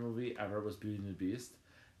favorite movie ever was Beauty and the Beast,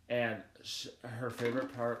 and her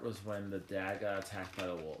favorite part was when the dad got attacked by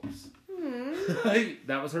the wolves.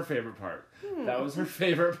 That was her favorite part. That was her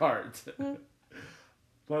favorite part.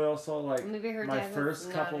 But also, like, Maybe her my dad first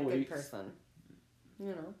was couple not a good weeks, person. You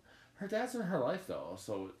know. her dad's in her life though,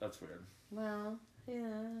 so that's weird. Well, yeah.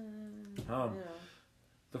 You know.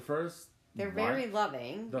 The first They're month- very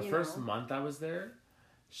loving. The you first know. month I was there,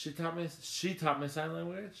 she taught me sign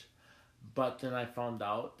language, but then I found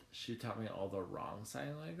out she taught me all the wrong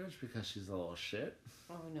sign language because she's a little shit,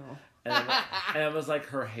 Oh no. and it was like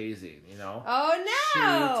her hazing, you know. Oh no. She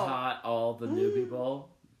taught all the new people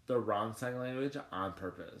the wrong sign language on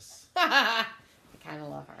purpose. I kind of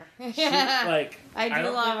love her. She, like I do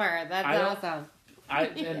don't love think- her. That's I don't- awesome.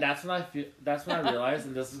 and that's when I realized,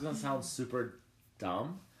 and this is gonna sound super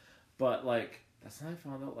dumb, but like that's when I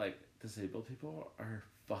found out like disabled people are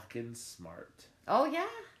fucking smart. Oh yeah,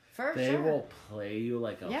 for They sure. will play you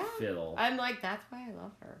like a fiddle. I'm like, that's why I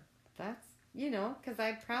love her. That's because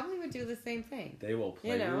I probably would do the same thing. They will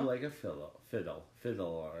play You know. you like a fiddler.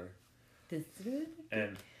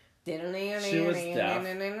 And She was deaf.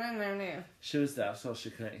 She was deaf, so she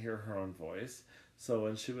couldn't hear her own voice. So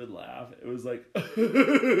when she would laugh, it was like,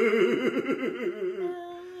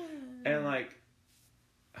 and like,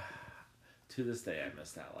 to this day, I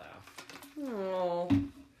miss that laugh. Oh.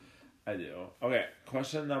 I do. Okay,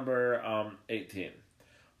 question number 18.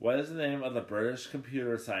 What is the name of the British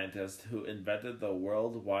computer scientist who invented the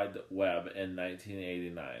World Wide Web in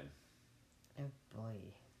 1989? Oh boy.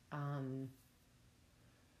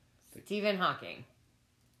 Stephen Hawking.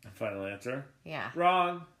 Final answer? Yeah.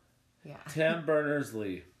 Wrong. Yeah. Tim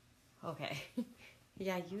Berners-Lee. Okay.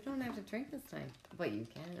 Yeah, you don't have to drink this time, but you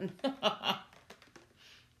can.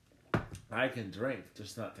 I can drink,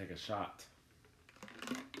 just not take a shot.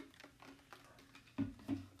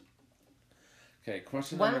 Okay,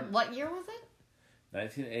 question number... What year was it?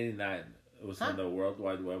 1989 was when the World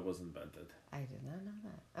Wide Web was invented. I did not know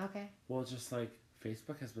that. Okay. Well, just like,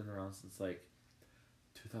 Facebook has been around since like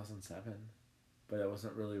 2007, but it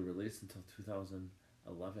wasn't really released until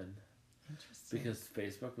 2011. Interesting. Because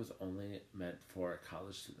Facebook was only meant for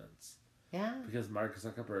college students. Yeah. Because Mark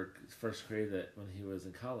Zuckerberg first created it when he was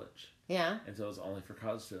in college. Yeah. And so it was only for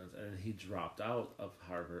college students. And then he dropped out of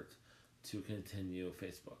Harvard to continue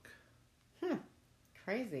Facebook.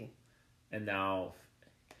 Crazy. And now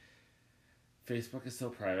Facebook is so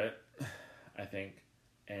private, I think.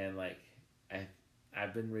 And like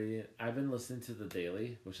I've been listening to The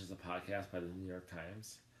Daily, which is a podcast by the New York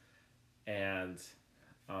Times. And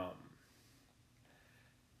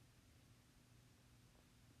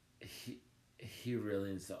he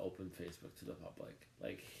really needs to open Facebook to the public.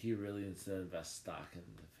 Like, he really needs to invest stock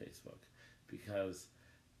into Facebook, because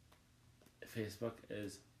Facebook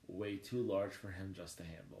is way too large for him just to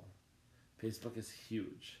handle. Facebook is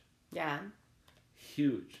huge. Yeah.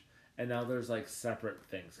 Huge. And now there's like separate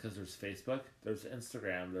things, because there's Facebook, there's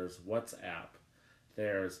Instagram, there's WhatsApp,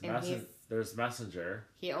 there's Messenger.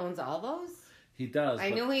 He owns all those? He does. I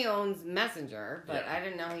knew he owns Messenger, but Yeah. I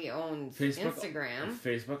didn't know he owned Facebook, Instagram.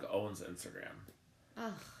 Facebook owns Instagram.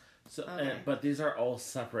 Ugh. So, Okay. but these are all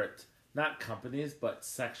separate, not companies, but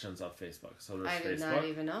sections of Facebook. So there's I did Facebook. not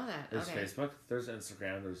even know that. There's Okay. Facebook. There's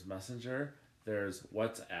Instagram. There's Messenger. There's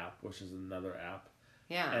WhatsApp, which is another app.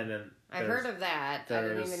 Yeah. And then I've heard of that. I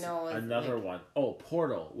didn't even know it was another like... one. Oh,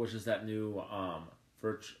 Portal, which is that new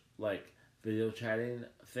video chatting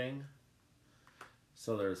thing.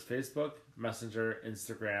 So there's Facebook, Messenger,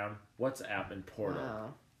 Instagram, WhatsApp, and Portal.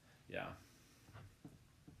 Wow. Yeah.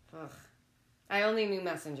 Ugh. I only knew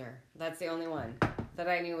Messenger. That's the only one that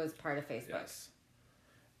I knew was part of Facebook. Yes.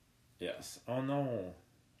 Yes. Oh no.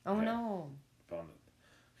 Oh Okay. no. Found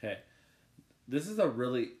it. Okay. This is a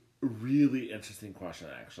really, really interesting question,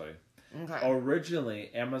 actually. Okay. Originally,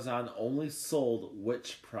 Amazon only sold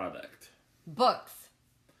which product? Books.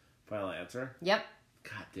 Final answer? Yep.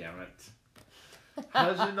 God damn it.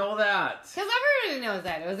 How did you know that? Because everybody knows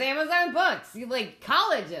that. It was Amazon Books. You, like,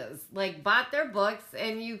 colleges, like, bought their books,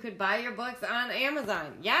 and you could buy your books on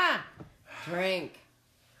Amazon. Yeah. Drink.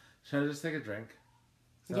 Should I just take a drink?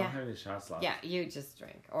 I Yeah. don't have any shots left. Yeah, you just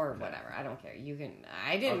drink. Or whatever. I don't care. You can...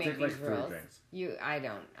 I didn't I'll make take, these like, 3 rules. drinks. I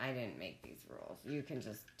didn't make these rules. You can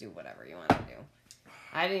just do whatever you want to do.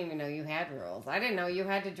 I didn't even know you had rules. I didn't know you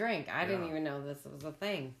had to drink. I didn't even know this was a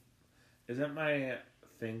thing. Isn't my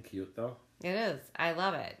thing cute, though? It is. I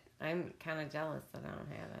love it. I'm kind of jealous that I don't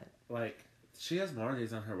have it. Like, she has more of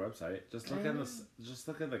these on her website. Just look I at know. this. Just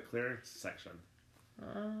look at the clearance section.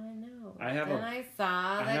 I know. I have then a- I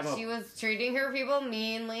saw I that have she was treating her people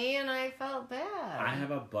meanly, and I felt bad. I have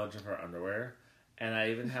a bunch of her underwear, and I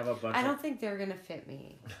even have a bunch I of... don't think they're gonna fit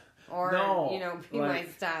me, or No, be like,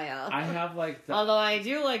 my style. I have, like, the, Although I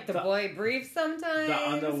do like the the- boy briefs sometimes, the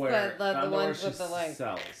underwear. but the underwear ones she with the like.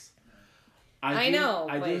 sells. I know,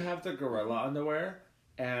 I do like- have the Gorilla underwear,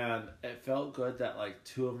 and it felt good that like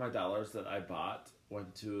 $2 of my dollars that I bought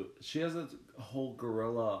went to. She has a whole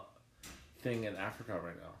Gorilla thing in Africa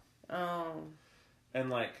right now, Oh, and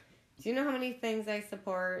like do you know how many things I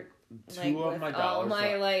support? two of with my all dollars.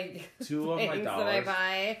 my like Two of my things that I dollars.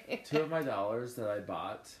 buy. $2 of my dollars that I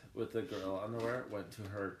bought with the Gorilla underwear went to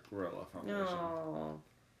her Gorilla foundation. No.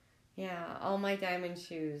 Yeah, all my diamond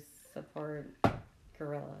shoes support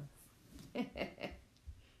gorillas.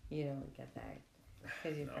 You don't get that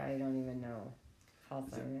because you No. probably don't even know false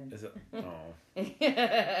iron. Is it? Oh.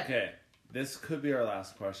 Okay, this could be our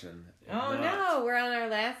last question. If Oh not, no, we're on our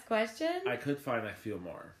last question. I could find a few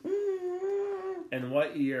more. Mm. In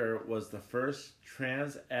what year was the first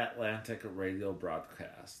transatlantic radio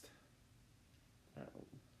broadcast?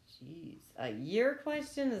 Jeez, a year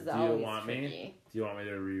question is Do you always want me? tricky. Do you want me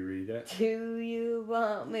to reread it? Do you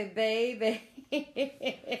want me, baby?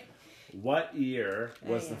 What year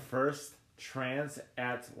was yeah. the first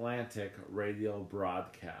transatlantic radio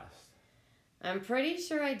broadcast? I'm pretty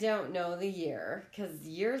sure I don't know the year, because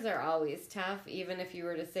years are always tough. Even if you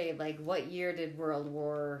were to say, like, what year did World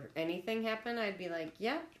War anything happen? I'd be like,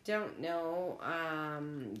 yep, don't know.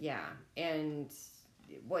 Yeah. And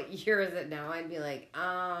what year is it now? I'd be like,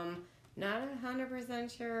 not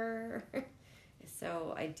 100% sure.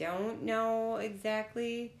 So I don't know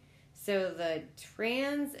exactly. So the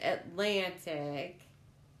transatlantic,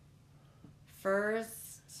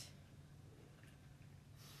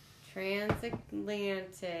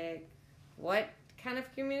 what kind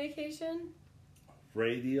of communication?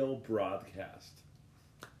 Radio broadcast.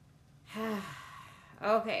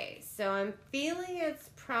 Okay, so I'm feeling it's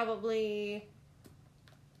probably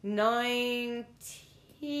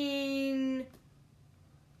 19...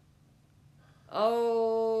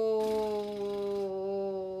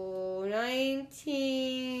 Oh,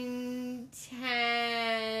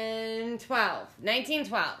 1910, 12.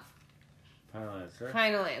 1912. Final answer?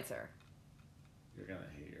 Final answer. You're gonna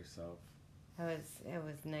hate yourself. It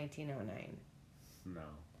was 1909. No.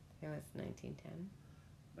 It was 1910.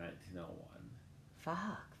 1901.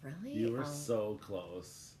 Fuck, really? You were so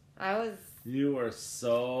close. I was... You were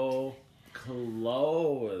so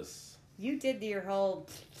Close. You did your whole...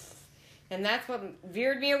 And that's what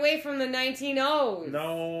veered me away from the 1900s.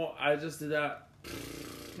 No, I just did that.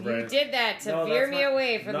 You did that to veer me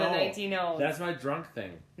away from the 1900s. That's my drunk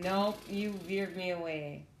thing. No, you veered me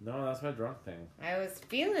away. No, that's my drunk thing. I was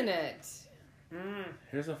feeling it.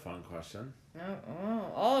 Here's a fun question.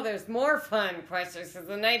 Oh, there's more fun questions because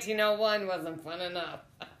the 1901 wasn't fun enough.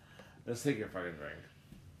 Let's take your fucking drink.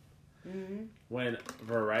 When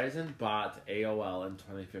Verizon bought AOL in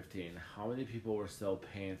 2015, how many people were still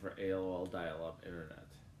paying for AOL dial-up internet?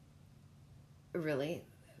 Really?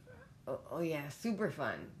 Oh yeah, super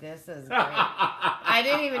fun. This is great. I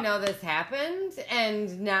didn't even know this happened,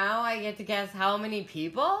 and now I get to guess how many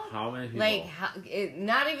people. How many people? Like,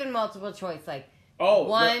 not even multiple choice. Like,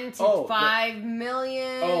 1 to 5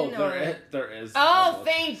 million. There is. Oh,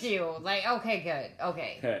 thank you. Like, okay, good.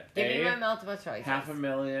 Okay. Give me my multiple choices.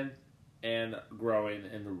 500,000 and growing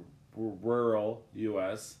in the rural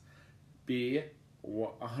U.S. B,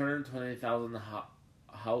 120,000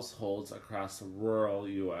 households across the rural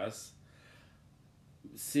U.S.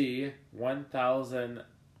 C,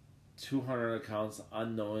 1,200 accounts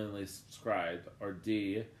unknowingly subscribed. Or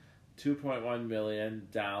D, 2.1 million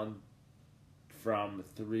down from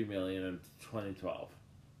 3 million in 2012.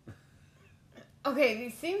 Okay,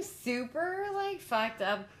 these seem super, like, fucked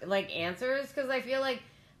up, like, answers, because I feel like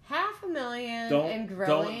 500,000 and growing...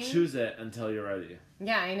 Don't choose it until you're ready.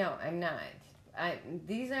 Yeah, I know, I'm not.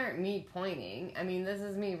 These aren't me pointing. I mean, this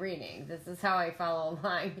is me reading. This is how I follow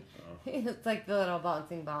along. It's like the little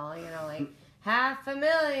bouncing ball, you know, like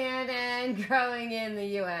 500,000 and growing in the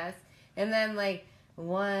U.S. And then, like,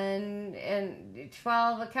 1 and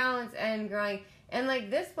 12 accounts and growing. And, like,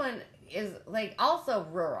 this one is, like, also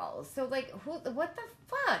rural. So, like, what the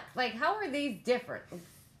fuck? Like, how are these different?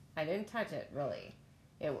 I didn't touch it, really.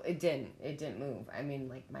 It didn't move. I mean,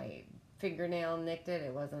 like, my fingernail nicked it.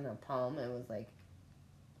 It wasn't a palm. It was, like,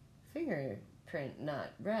 fingerprint not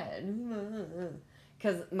red.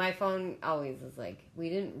 Because my phone always is like, we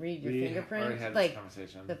didn't read your fingerprint. We already had like, this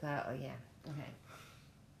conversation. Read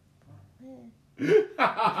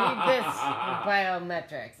this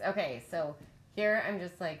biometrics. Okay, so here I'm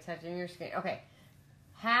just like touching your screen. Okay,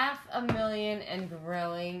 500,000 and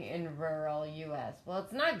growing in rural U.S. Well,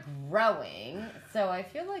 it's not growing, so I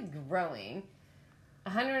feel like growing.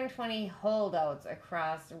 120 holdouts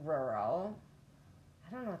across rural.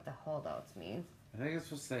 I don't know what the holdouts means. I think it's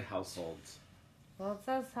supposed to say households. Well, it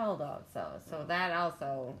says holdouts, so that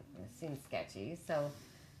also seems sketchy. So,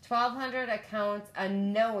 1,200 accounts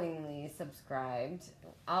unknowingly subscribed.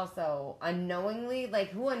 Also, unknowingly? Like,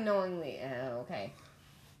 who unknowingly? Okay.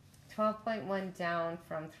 12.1 down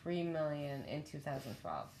from 3 million in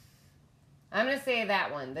 2012. I'm going to say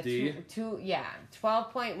that one. The D?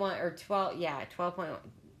 12.1 or 12, 12.1.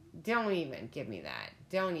 Don't even give me that.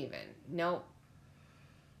 Don't even. Nope.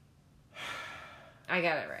 I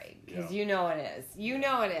got it right. Because you know it is. You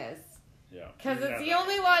know it is. Yeah. Because it's the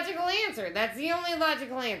only logical answer. That's the only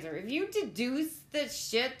logical answer. If you deduce the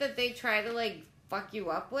shit that they try to, like, fuck you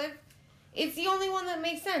up with, it's the only one that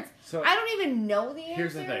makes sense. So I don't even know the answer.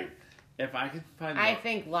 Here's the thing. If I can find I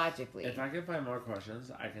think logically. If I can find more questions,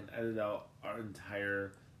 I can edit out our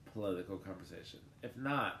entire political conversation. If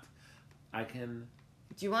not, I can...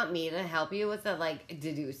 Do you want me to help you with the, like,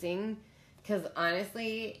 deducing? Because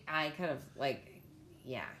honestly, I could have, like...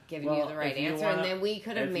 Yeah, giving you the right answer, and then we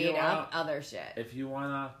could have made up other shit. If you want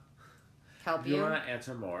to help you, want to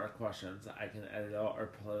answer more questions, I can edit out our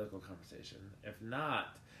political conversation. If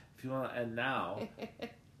not, if you want to end now,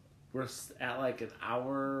 we're at like an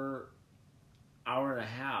hour and a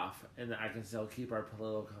half, and I can still keep our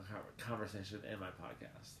political conversation in my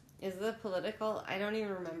podcast. Is the political? I don't even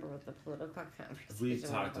remember what the political conversation was. We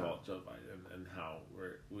talked about Joe Biden and how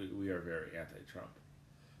we are very anti-Trump.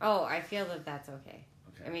 Oh, I feel that that's okay.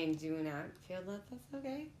 I mean, do you not feel that that's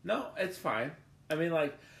okay? No, it's fine. I mean,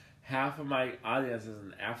 like, half of my audience is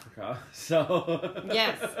in Africa, so...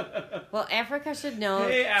 Yes. Well, Africa should know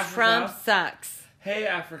Africa. Trump sucks. Hey,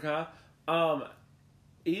 Africa. Email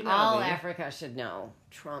All me. Africa should know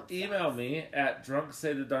Trump sucks. Email me at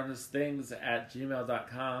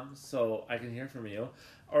drunksaythedarndestthings@gmail.com so I can hear from you.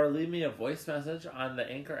 Or leave me a voice message on the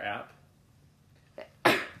Anchor app.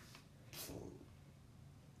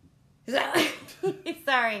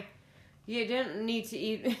 Sorry. You don't need to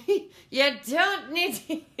eat. You don't need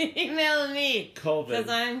to email me. COVID. Because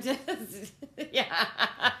I'm just. Yeah.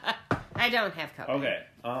 I don't have COVID. Okay.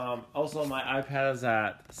 Also, my iPad is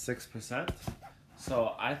at 6%.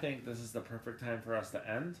 So I think this is the perfect time for us to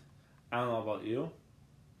end. I don't know about you.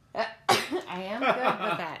 I am good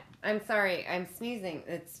with that. I'm sorry. I'm sneezing.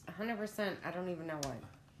 It's 100%. I don't even know why.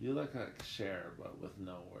 You look like Cher, but with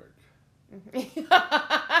no work.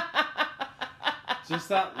 Just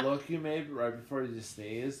that look you made right before you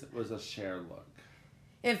sneezed was a Cher look.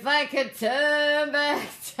 If I could turn back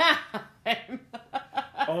time.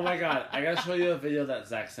 Oh my god, I gotta show you a video that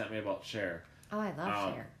Zach sent me about Cher. Oh, I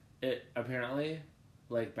love Cher. It apparently,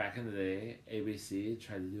 like back in the day, ABC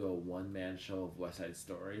tried to do a one-man show of West Side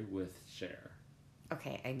Story with Cher.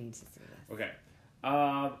 Okay, I need to see this. Okay.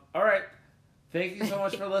 Alright. Thank you so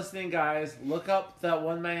much for listening, guys. Look up that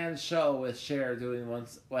one-man show with Cher doing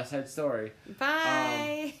West Side Story.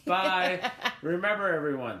 Bye. Bye. Remember,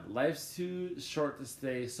 everyone, life's too short to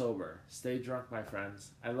stay sober. Stay drunk, my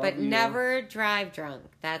friends. I love you. But never drive drunk.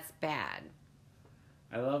 That's bad.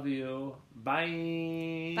 I love you.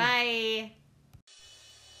 Bye. Bye.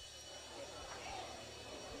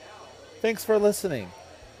 Thanks for listening.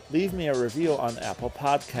 Leave me a review on Apple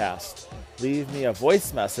Podcast. Leave me a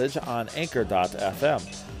voice message on Anchor.fm.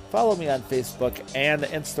 Follow me on Facebook and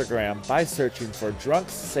Instagram by searching for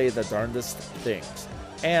Drunks Say the Darndest Things.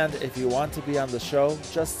 And if you want to be on the show,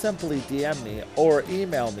 just simply DM me or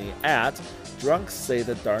email me at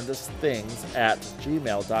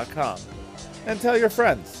drunkssaythedarndestthings@gmail.com. And tell your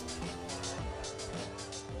friends.